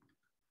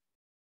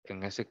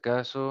 En ese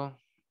caso,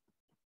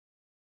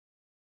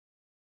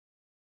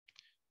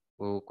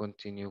 we'll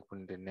continue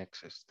with the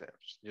next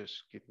steps.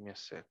 Just give me a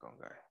second,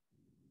 guys.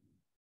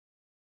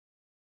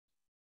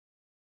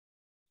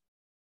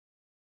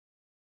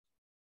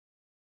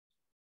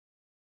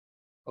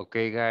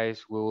 Okay,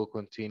 guys, we will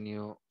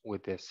continue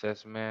with the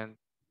assessment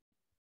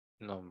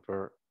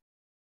number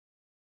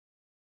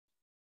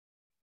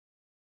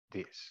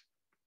this.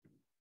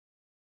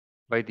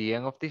 By the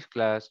end of this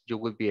class, you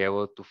will be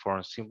able to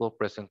form simple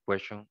present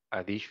question.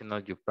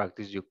 Additional, you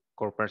practice your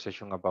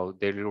conversation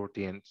about daily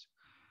routines,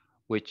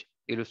 which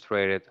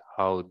illustrated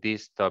how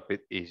this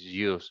topic is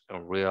used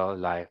in real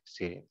life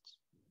settings.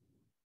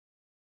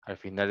 Al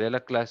final de la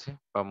clase,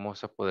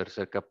 vamos a poder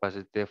ser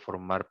capaces de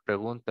formar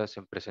preguntas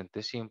en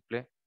presente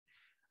simple.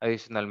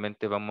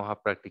 Adicionalmente, vamos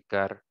a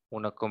practicar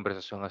una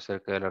conversación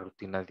acerca de la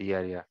rutina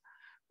diaria,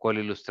 cual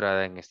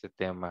ilustrada en este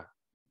tema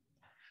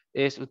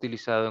es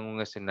utilizado en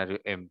un escenario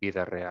en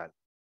vida real.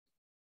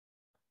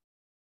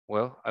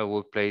 Well, I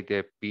will play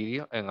the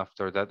video and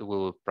after that we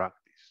will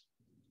practice.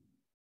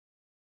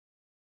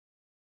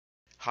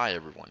 Hi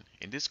everyone,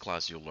 in this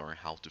class you'll learn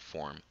how to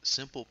form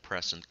simple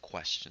present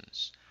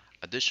questions.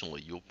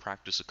 Additionally, you'll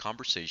practice a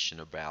conversation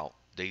about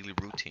daily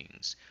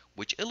routines,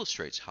 which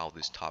illustrates how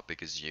this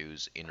topic is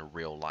used in a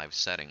real life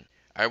setting.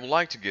 I would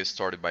like to get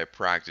started by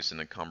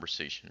practicing a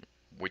conversation,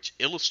 which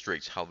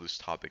illustrates how this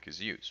topic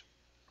is used.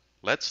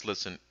 Let's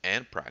listen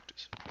and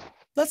practice.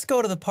 Let's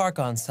go to the park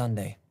on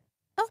Sunday.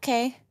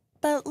 Okay,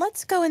 but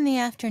let's go in the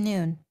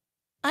afternoon.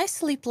 I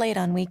sleep late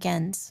on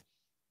weekends.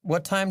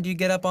 What time do you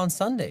get up on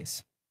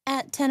Sundays?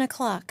 At 10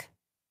 o'clock.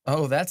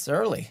 Oh, that's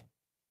early.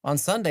 On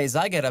Sundays,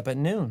 I get up at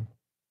noon.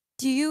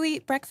 Do you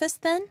eat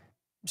breakfast then?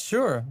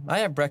 Sure, I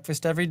have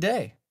breakfast every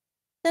day.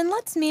 Then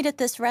let's meet at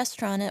this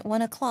restaurant at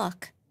 1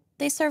 o'clock.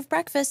 They serve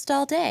breakfast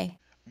all day.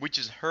 We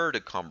just heard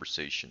a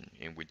conversation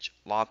in which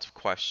lots of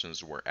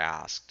questions were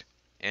asked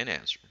and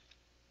answered.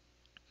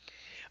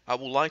 I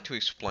would like to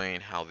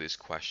explain how these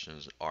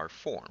questions are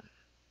formed.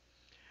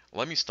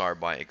 Let me start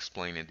by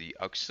explaining the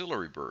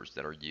auxiliary verbs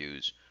that are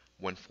used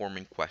when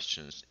forming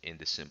questions in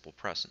the simple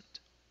present.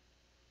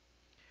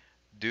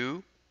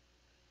 Do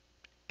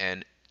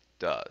and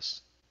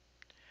does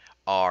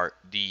are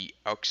the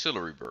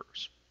auxiliary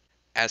verbs.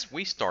 As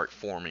we start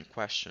forming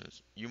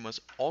questions, you must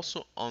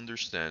also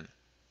understand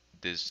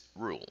this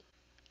rule.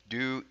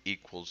 Do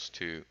equals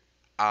to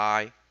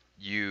I,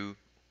 you,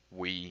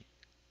 we,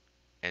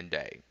 and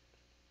they.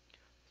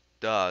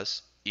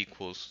 Does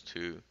equals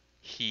to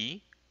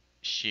he,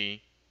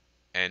 she,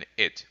 and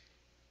it.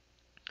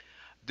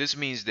 This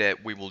means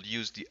that we will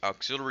use the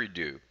auxiliary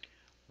do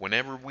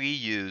whenever we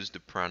use the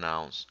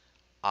pronouns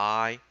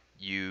I,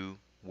 you,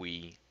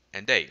 we,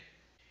 and they.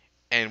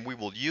 And we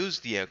will use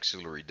the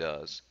auxiliary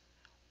does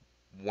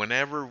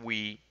whenever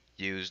we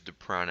use the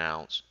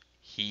pronouns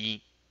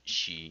he,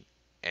 she,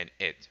 and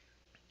it.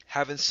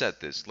 Having said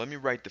this, let me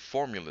write the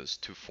formulas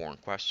to form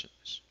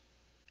questions.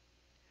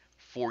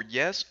 For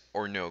yes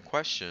or no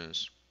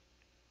questions,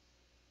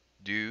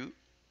 do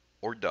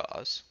or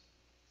does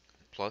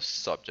plus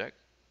subject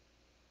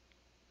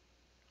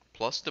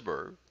plus the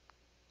verb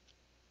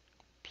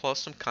plus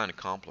some kind of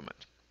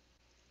complement.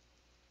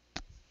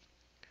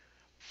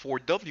 For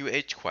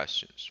WH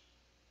questions,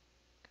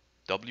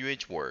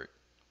 WH word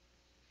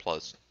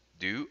plus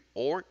do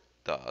or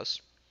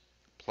does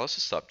plus a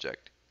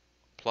subject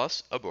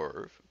plus a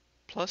verb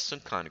plus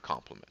some kind of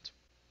complement.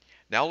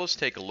 Now let's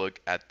take a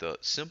look at the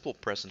simple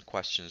present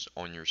questions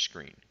on your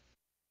screen.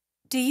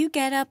 Do you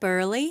get up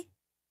early?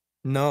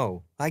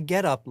 No, I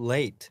get up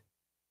late.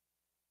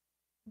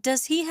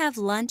 Does he have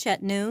lunch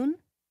at noon?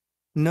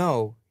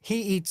 No,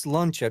 he eats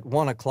lunch at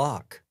 1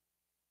 o'clock.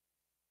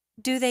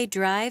 Do they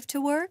drive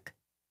to work?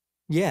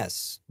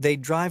 Yes, they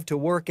drive to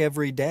work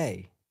every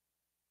day.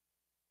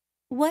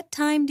 What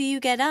time do you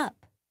get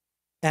up?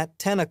 At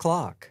 10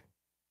 o'clock.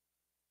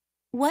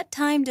 What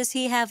time does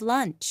he have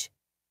lunch?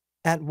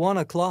 At 1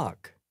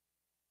 o'clock.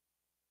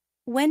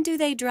 When do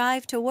they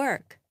drive to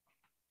work?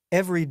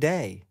 Every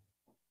day.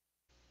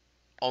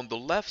 On the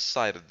left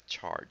side of the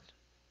chart,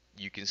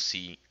 you can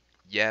see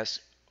yes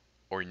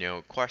or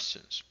no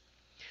questions.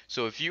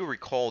 So if you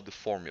recall the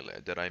formula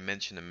that I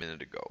mentioned a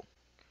minute ago,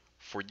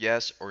 for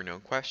yes or no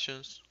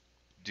questions,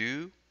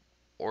 do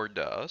or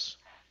does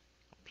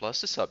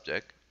plus the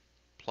subject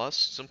plus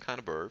some kind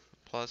of verb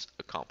plus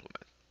a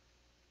complement.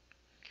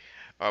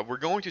 We're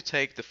going to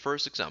take the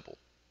first example.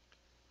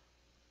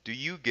 Do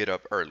you get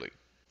up early?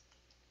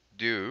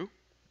 Do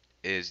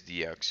is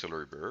the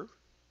auxiliary verb,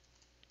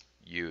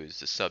 you is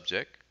the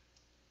subject,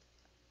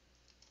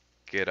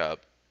 get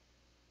up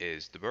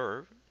is the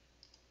verb,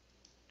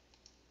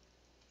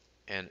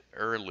 and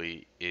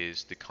early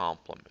is the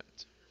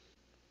complement.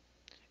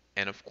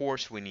 And of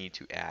course, we need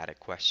to add a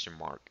question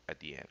mark at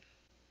the end.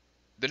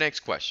 The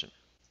next question.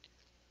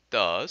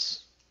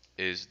 Does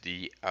is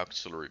the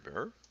auxiliary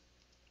verb.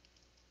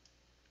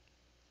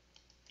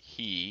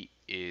 He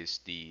is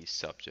the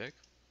subject.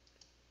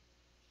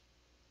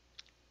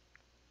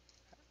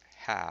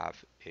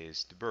 Have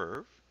is the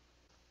verb.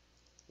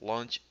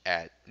 Lunch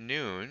at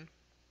noon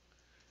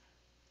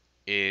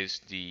is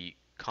the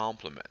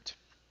complement.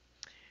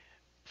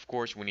 Of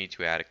course, we need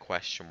to add a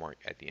question mark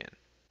at the end.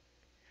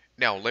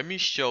 Now, let me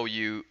show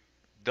you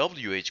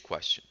WH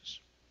questions.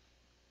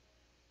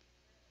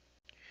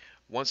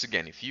 Once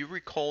again, if you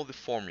recall the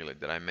formula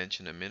that I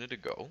mentioned a minute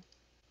ago,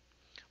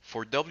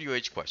 for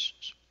WH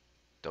questions,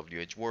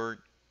 WH word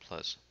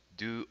plus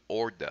do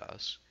or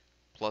does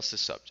plus the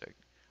subject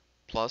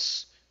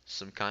plus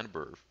some kind of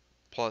verb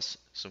plus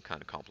some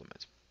kind of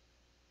complement.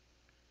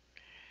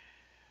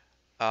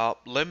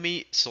 Let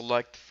me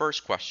select the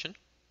first question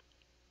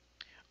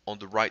on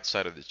the right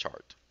side of the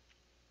chart.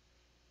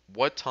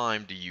 What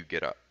time do you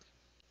get up?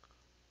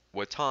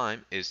 What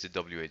time is the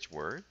WH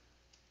word.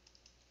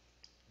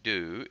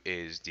 Do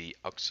is the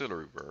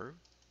auxiliary verb.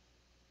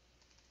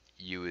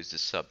 You is the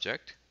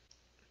subject.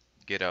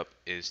 Get up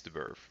is the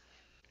verb.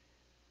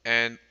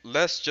 And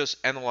let's just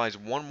analyze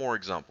one more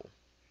example.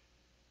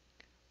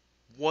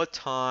 What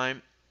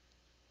time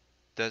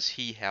does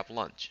he have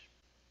lunch?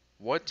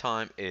 What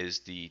time is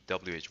the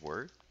WH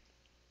word.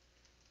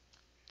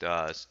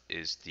 Does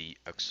is the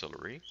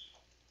auxiliary.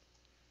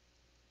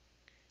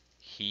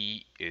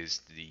 He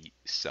is the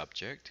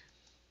subject.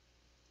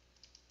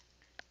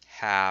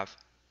 Have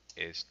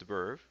is the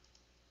verb.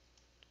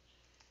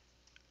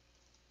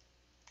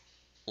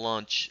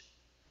 Lunch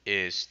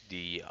is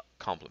the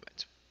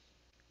complement.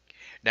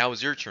 Now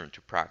it's your turn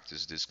to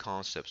practice these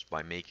concepts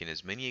by making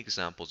as many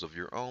examples of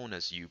your own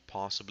as you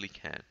possibly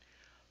can.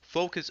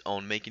 Focus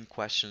on making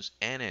questions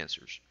and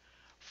answers.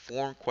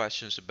 Form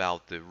questions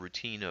about the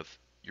routine of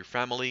your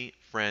family,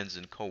 friends,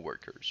 and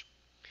coworkers.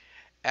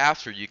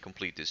 After you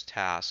complete this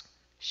task,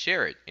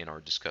 share it in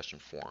our discussion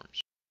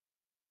forums.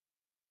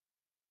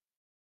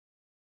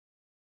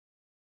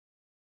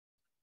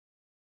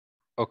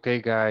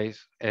 Okay,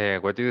 guys,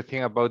 what do you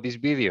think about this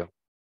video?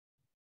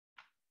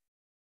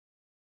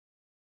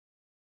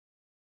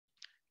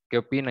 ¿Qué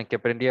opinan? ¿Qué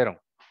aprendieron?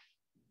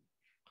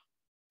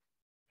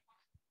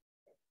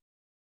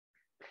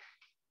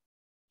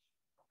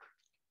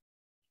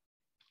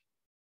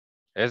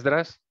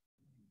 Esdras,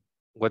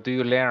 what do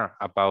you learn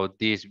about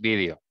this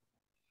video?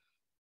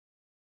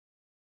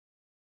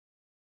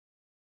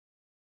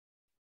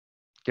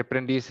 ¿Qué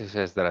aprendiste,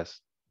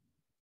 Esdras?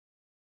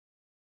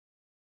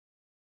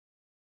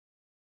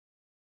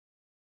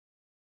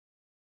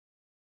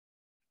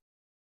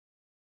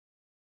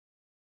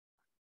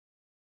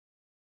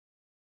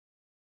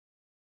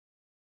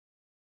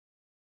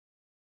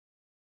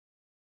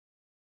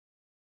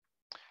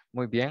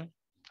 Muy bien.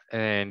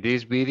 In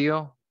this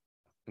video,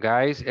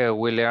 guys,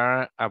 we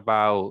learn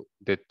about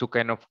the two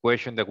kind of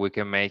question that we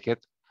can make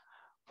it.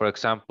 For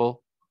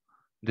example,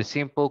 the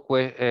simple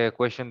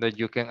question that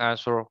you can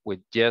answer with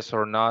yes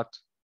or not,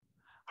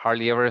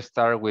 hardly ever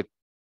start with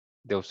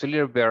the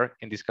auxiliary verb.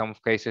 In this kind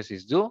of cases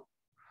is do.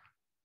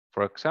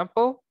 For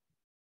example,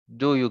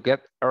 do you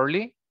get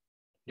early?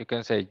 You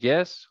can say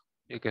yes,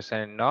 you can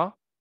say no.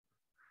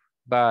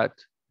 But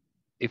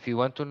if you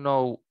want to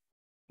know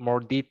more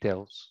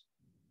details,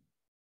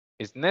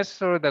 it's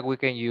necessary that we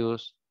can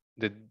use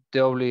the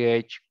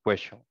WH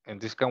question. In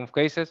this kind of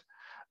cases,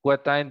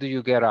 what time do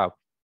you get up?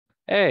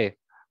 Hey,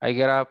 I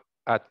get up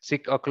at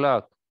 6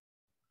 o'clock.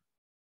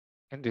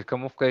 In this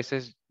kind of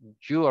cases,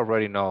 you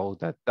already know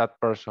that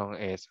that person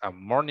is a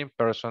morning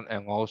person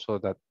and also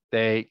that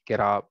they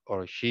get up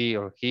or she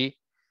or he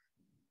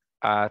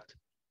at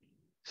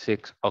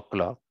 6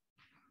 o'clock.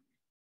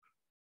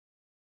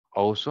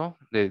 Also,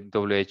 the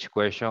WH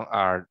question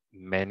are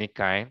many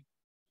kinds.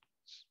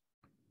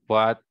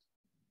 What,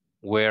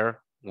 where,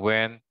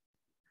 when,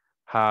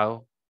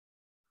 how,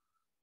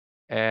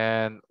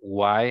 and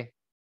why,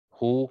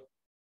 who,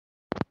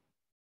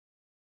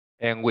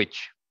 and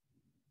which.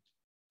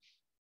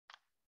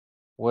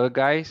 Well,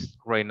 guys,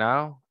 right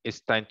now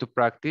it's time to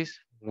practice.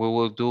 We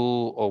will do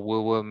or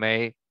we will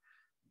make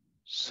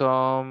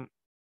some,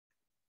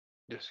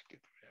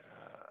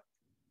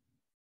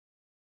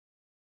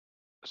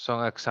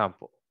 some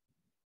example.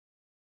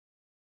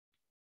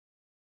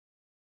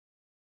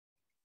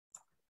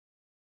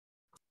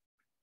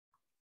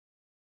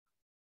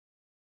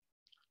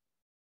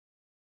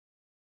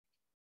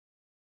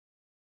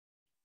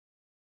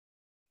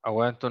 I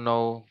want to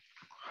know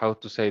how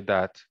to say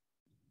that.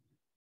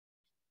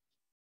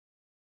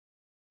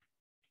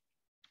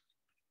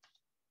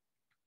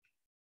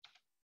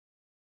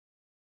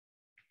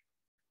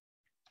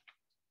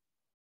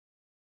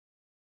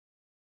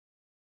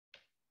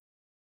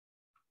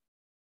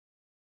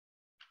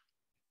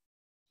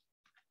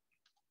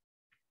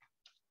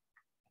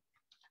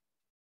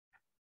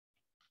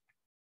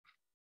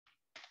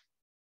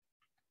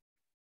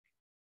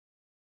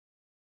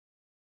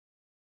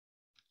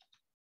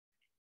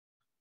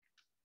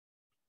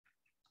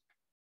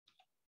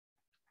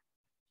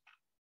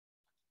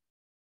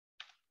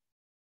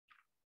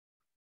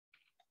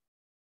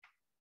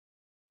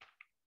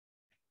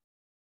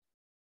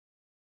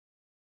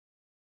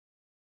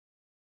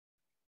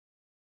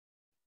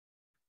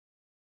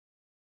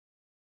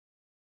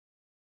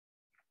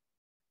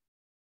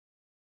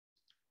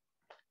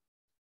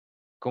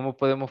 ¿Cómo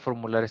podemos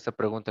formular esta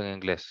pregunta en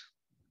inglés?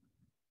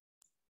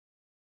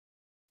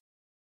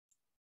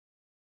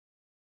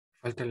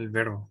 Falta el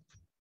verbo.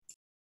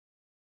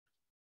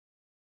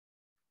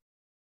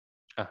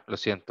 Ah, lo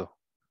siento.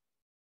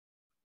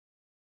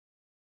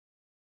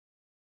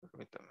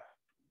 Permítame.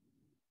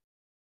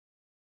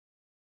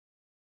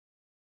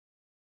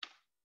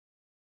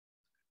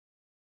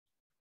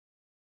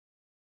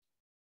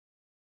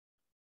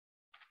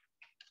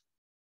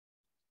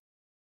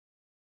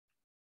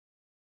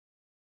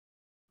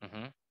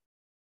 Ujú.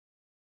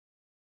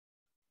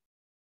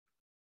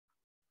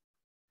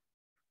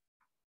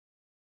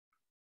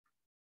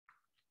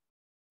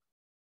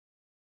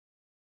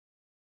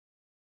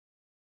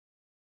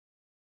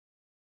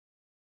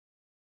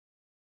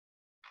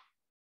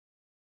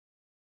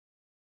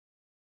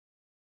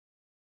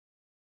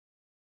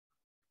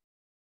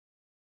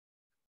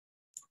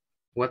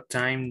 What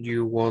time do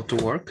you go to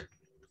work?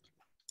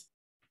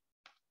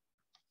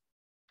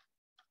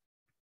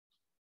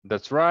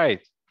 That's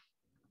right.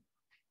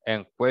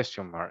 And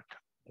question mark.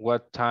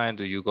 What time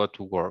do you go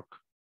to work?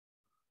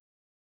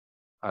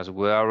 As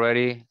we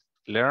already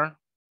learned,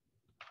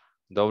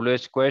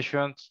 WH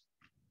questions,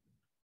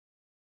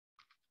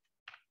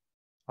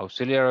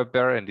 auxiliary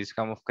verb in this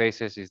kind of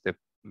cases is the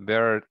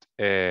verb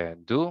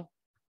do.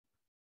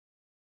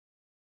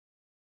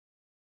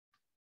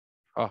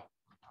 Oh,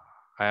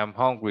 I am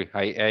hungry.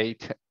 I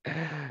ate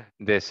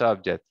the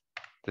subject.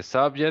 The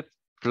subject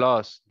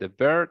plus the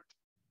verb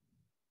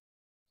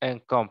and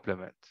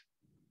complement.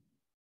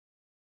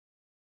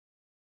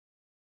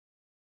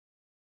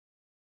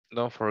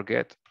 Don't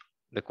forget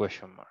the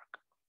question mark.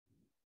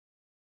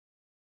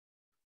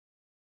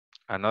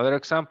 Another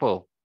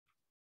example.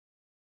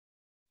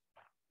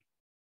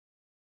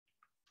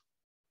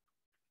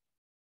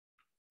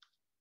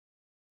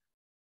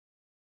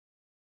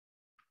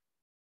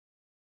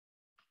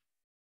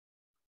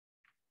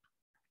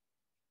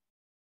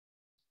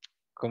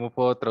 ¿Cómo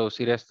puedo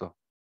traducir esto?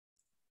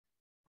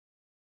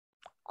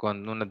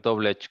 Con una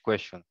double edge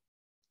question.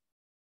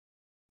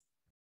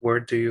 Where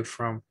do you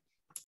from?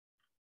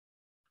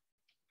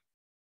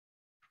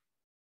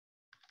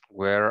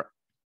 Where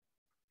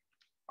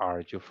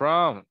are you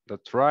from?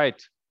 That's right.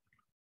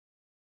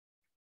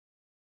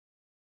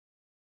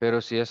 Pero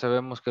si ya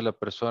sabemos que la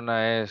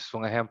persona es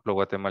un ejemplo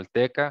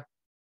guatemalteca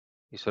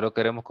y solo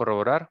queremos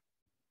corroborar.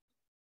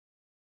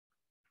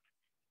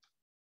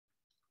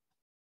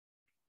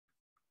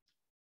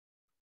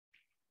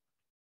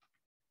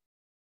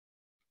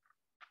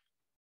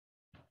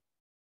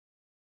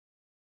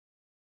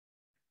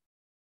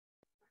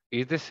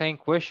 It's the same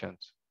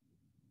questions.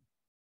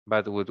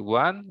 But with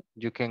one,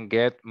 you can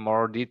get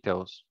more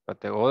details.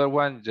 But the other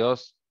one,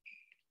 just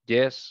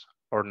yes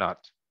or not.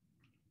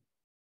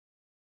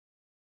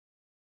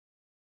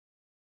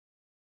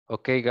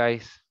 Okay,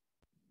 guys.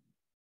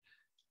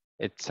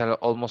 It's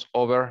almost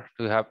over.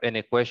 Do you have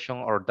any question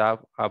or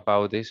doubt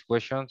about these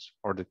questions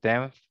or the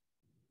 10th?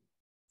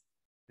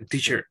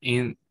 Teacher,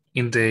 in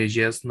the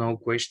yes no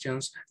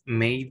questions,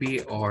 maybe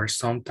or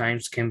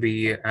sometimes can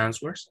be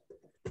answers.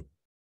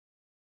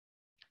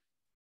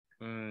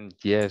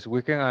 Yes,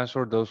 we can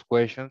answer those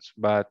questions,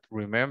 but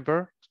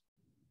remember,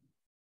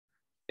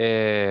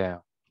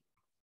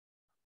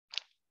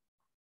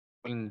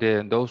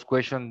 those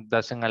questions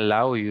doesn't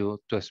allow you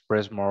to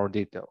express more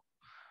detail.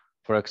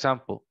 For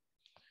example,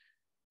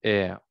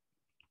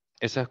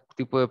 ese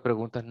tipo de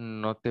preguntas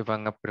no te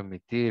van a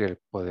permitir el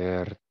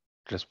poder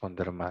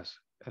responder más.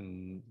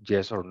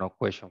 Yes or no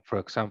question. For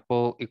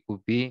example, it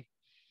could be,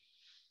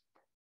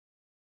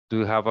 do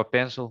you have a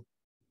pencil?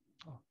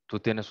 ¿Tú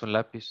tienes un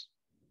lápiz?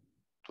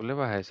 Tú le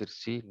vas a decir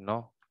sí,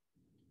 no.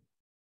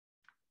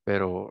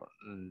 Pero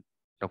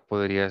no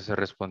podrías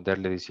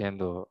responderle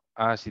diciendo,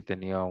 ah, sí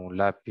tenía un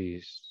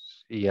lápiz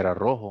y era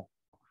rojo.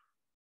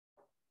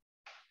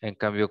 En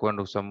cambio,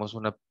 cuando usamos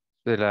una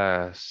de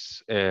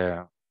las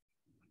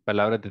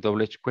palabras de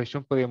double edge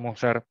question, podemos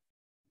usar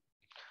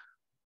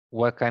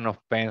what kind of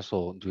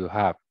pencil do you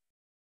have?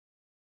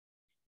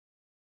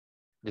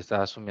 Y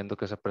estás asumiendo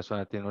que esa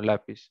persona tiene un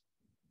lápiz.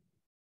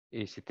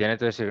 Y si tiene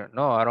que decir,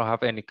 no, I don't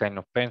have any kind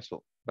of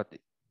pencil. But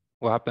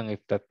what happens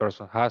if that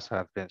person has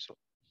a pencil?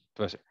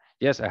 Entonces,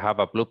 yes, I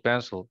have a blue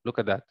pencil. Look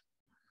at that.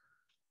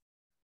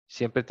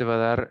 Siempre te va a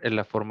dar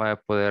la forma de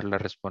poderla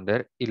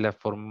responder y la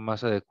forma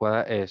más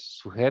adecuada es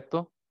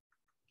sujeto.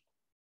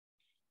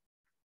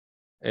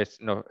 Es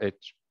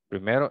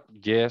primero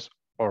yes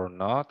or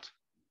not.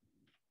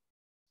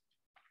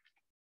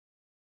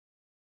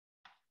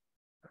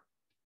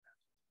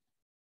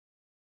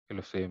 Que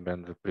lo estoy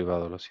enviando el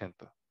privado, lo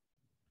siento.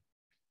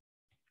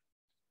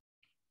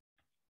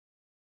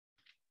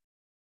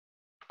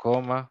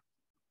 Coma,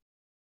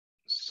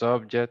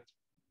 subject,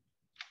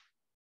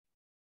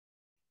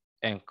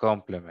 and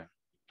complement.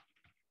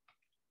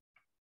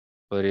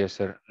 Podría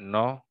ser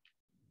no,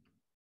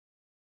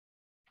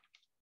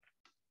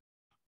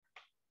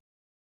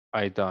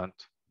 I don't.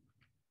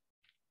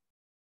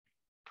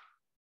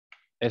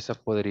 Esa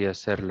podría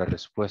ser la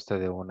respuesta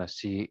de una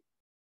sí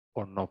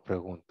o no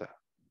pregunta.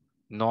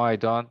 No, I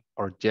don't,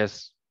 or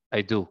yes,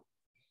 I do.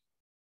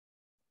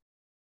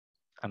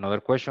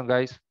 Another question,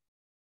 guys.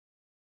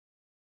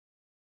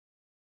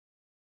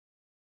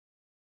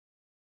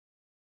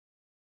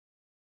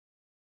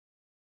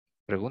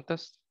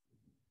 ¿Preguntas?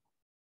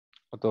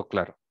 ¿O todo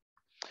claro?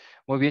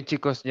 Muy bien,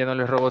 chicos, ya no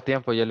les robo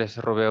tiempo, ya les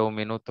robé un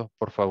minuto.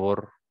 Por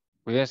favor,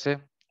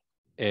 cuídense.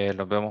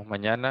 Nos vemos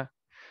mañana.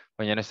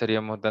 Mañana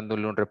estaríamos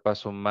dándole un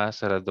repaso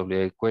más a las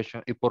WA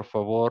question. Y por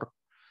favor,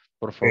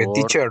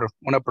 Teacher,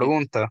 una sí.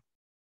 pregunta.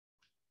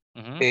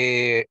 Ujú,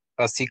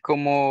 Así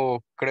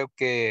como creo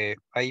que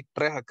hay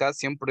tres acá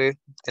siempre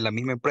de la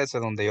misma empresa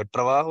donde yo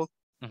trabajo,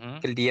 ujú.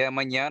 que el día de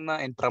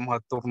mañana entramos a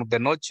turnos de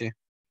noche.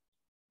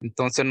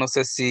 Entonces no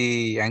sé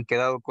si han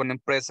quedado con la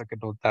empresa que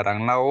nos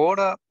darán la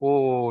hora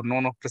o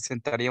no nos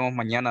presentaríamos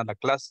mañana a la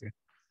clase.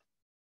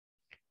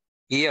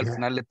 Y al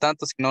final de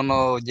tanto, si no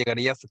nos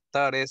llegaría a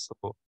afectar eso,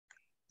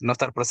 no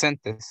estar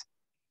presentes.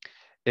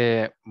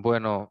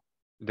 Bueno,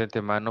 de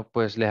antemano,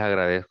 pues les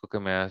agradezco que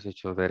me hayas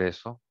hecho ver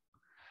eso.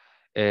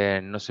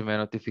 No se me ha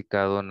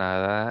notificado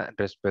nada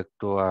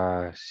respecto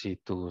a si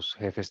tus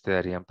jefes te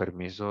darían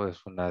permiso.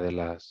 Es una de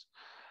las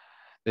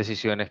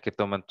decisiones que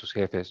toman tus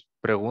jefes.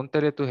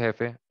 Pregúntale a tu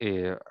jefe,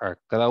 a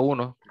cada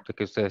uno de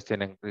que ustedes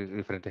tienen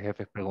diferentes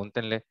jefes,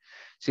 pregúntenle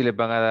si les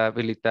van a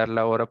habilitar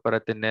la hora para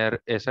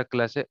tener esa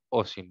clase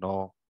o si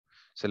no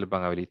se les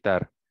van a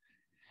habilitar.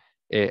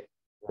 Luis,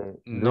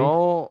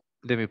 No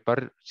de mi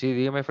parte, sí,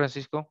 dígame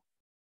Francisco.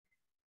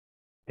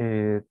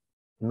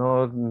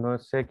 no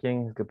sé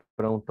quién es que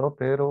preguntó,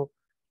 pero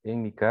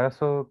en mi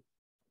caso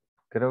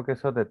creo que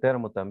sos de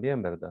termo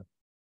también, ¿verdad?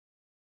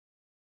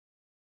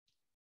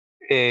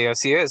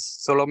 Así es,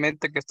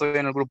 solamente que estoy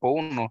en el grupo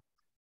 1.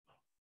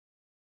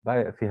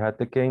 Vaya,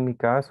 fíjate que en mi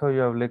caso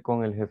yo hablé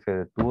con el jefe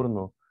de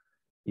turno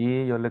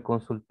y yo le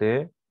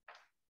consulté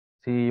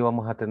si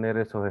íbamos a tener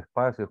esos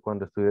espacios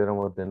cuando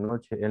estuviéramos de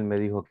noche. Él me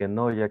dijo que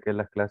no, ya que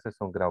las clases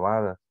son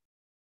grabadas.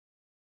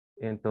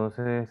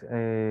 Entonces,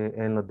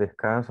 en los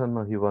descansos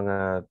nos iban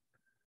a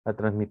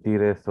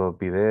transmitir estos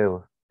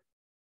videos.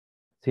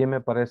 Sí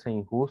me parece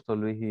injusto,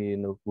 Luis, y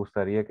nos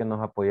gustaría que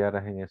nos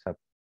apoyaras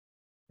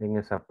en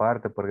esa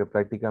parte, porque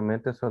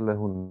prácticamente solo es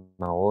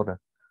una hora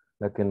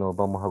la que nos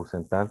vamos a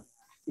ausentar.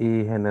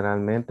 Y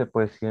generalmente,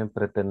 pues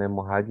siempre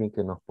tenemos a alguien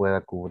que nos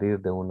pueda cubrir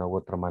de una u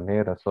otra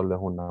manera, solo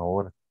es una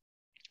hora.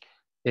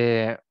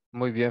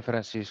 Muy bien,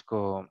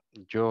 Francisco.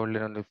 Yo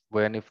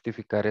voy a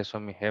notificar eso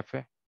a mi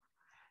jefe.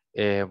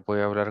 Voy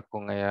a hablar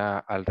con ella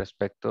al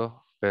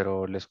respecto,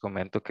 pero les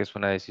comento que es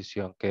una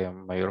decisión que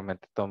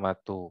mayormente toma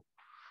tu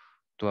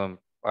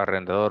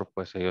arrendador,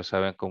 pues ellos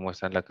saben cómo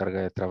está en la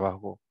carga de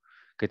trabajo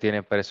que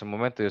tienen para ese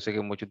momento. Yo sé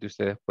que muchos de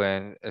ustedes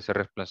pueden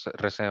ser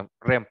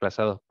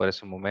reemplazados por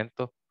ese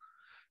momento,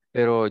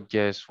 pero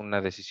ya es una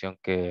decisión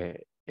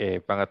que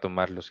van a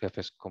tomar los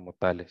jefes como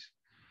tales.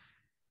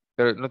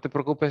 Pero no te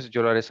preocupes,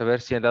 yo lo haré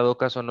saber. Si en dado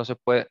caso no se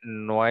puede,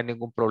 no hay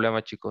ningún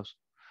problema, chicos.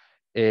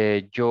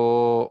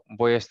 Yo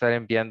voy a estar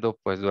enviando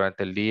pues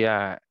durante el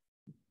día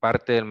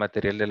parte del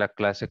material de la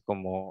clase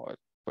como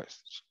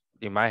pues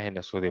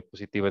imágenes o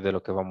diapositivas de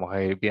lo que vamos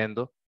a ir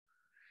viendo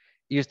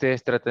y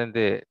ustedes traten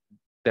de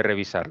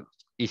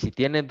revisarlos. Y si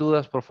tienen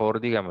dudas, por favor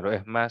díganmelo.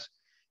 Es más,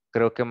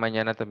 creo que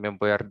mañana también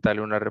voy a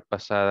darle una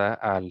repasada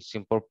al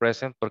simple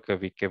present porque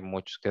vi que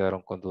muchos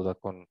quedaron con duda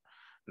con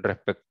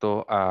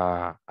respecto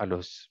a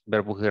los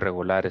verbos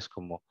irregulares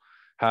como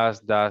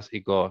has, does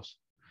y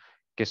goes,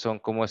 que son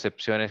como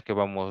excepciones que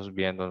vamos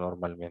viendo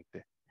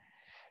normalmente.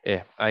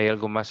 ¿Hay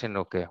algo más en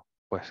lo que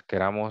pues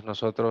queramos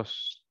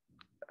nosotros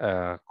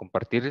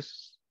compartir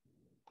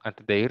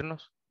antes de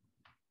irnos?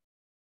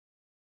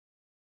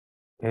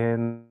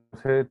 No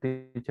sé,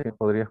 teacher,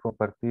 ¿podrías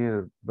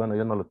compartir? Bueno,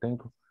 yo no lo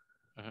tengo.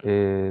 Ujú.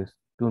 Es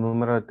tu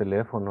número de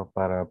teléfono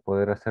para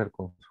poder hacer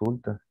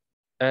consultas.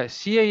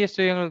 Sí, ahí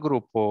estoy en el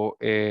grupo.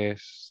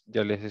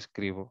 Ya les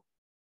escribo.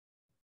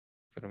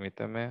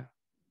 Permítame.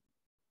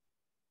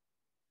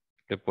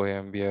 Le voy a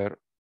enviar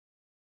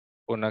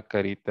una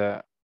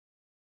carita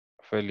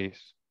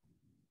feliz.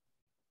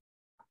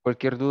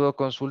 Cualquier duda o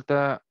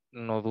consulta,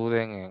 no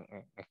duden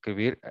en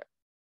escribir.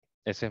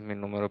 Ese es mi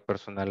número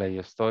personal, ahí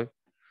estoy.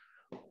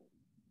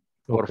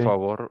 Por Ok.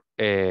 favor,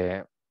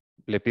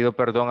 le pido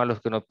perdón a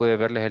los que no pude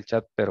verles el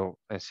chat, pero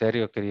en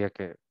serio quería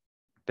que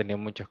tenía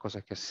muchas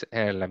cosas que hacer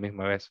a la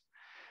misma vez.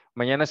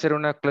 Mañana será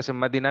una clase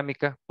más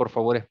dinámica. Por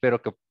favor,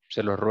 espero que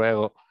se los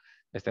ruego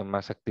estén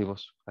más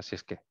activos. Así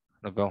es que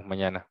nos vemos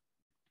mañana.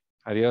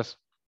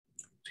 Adiós.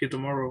 See you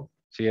tomorrow.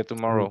 See you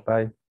tomorrow.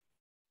 Bye.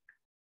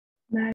 Bye.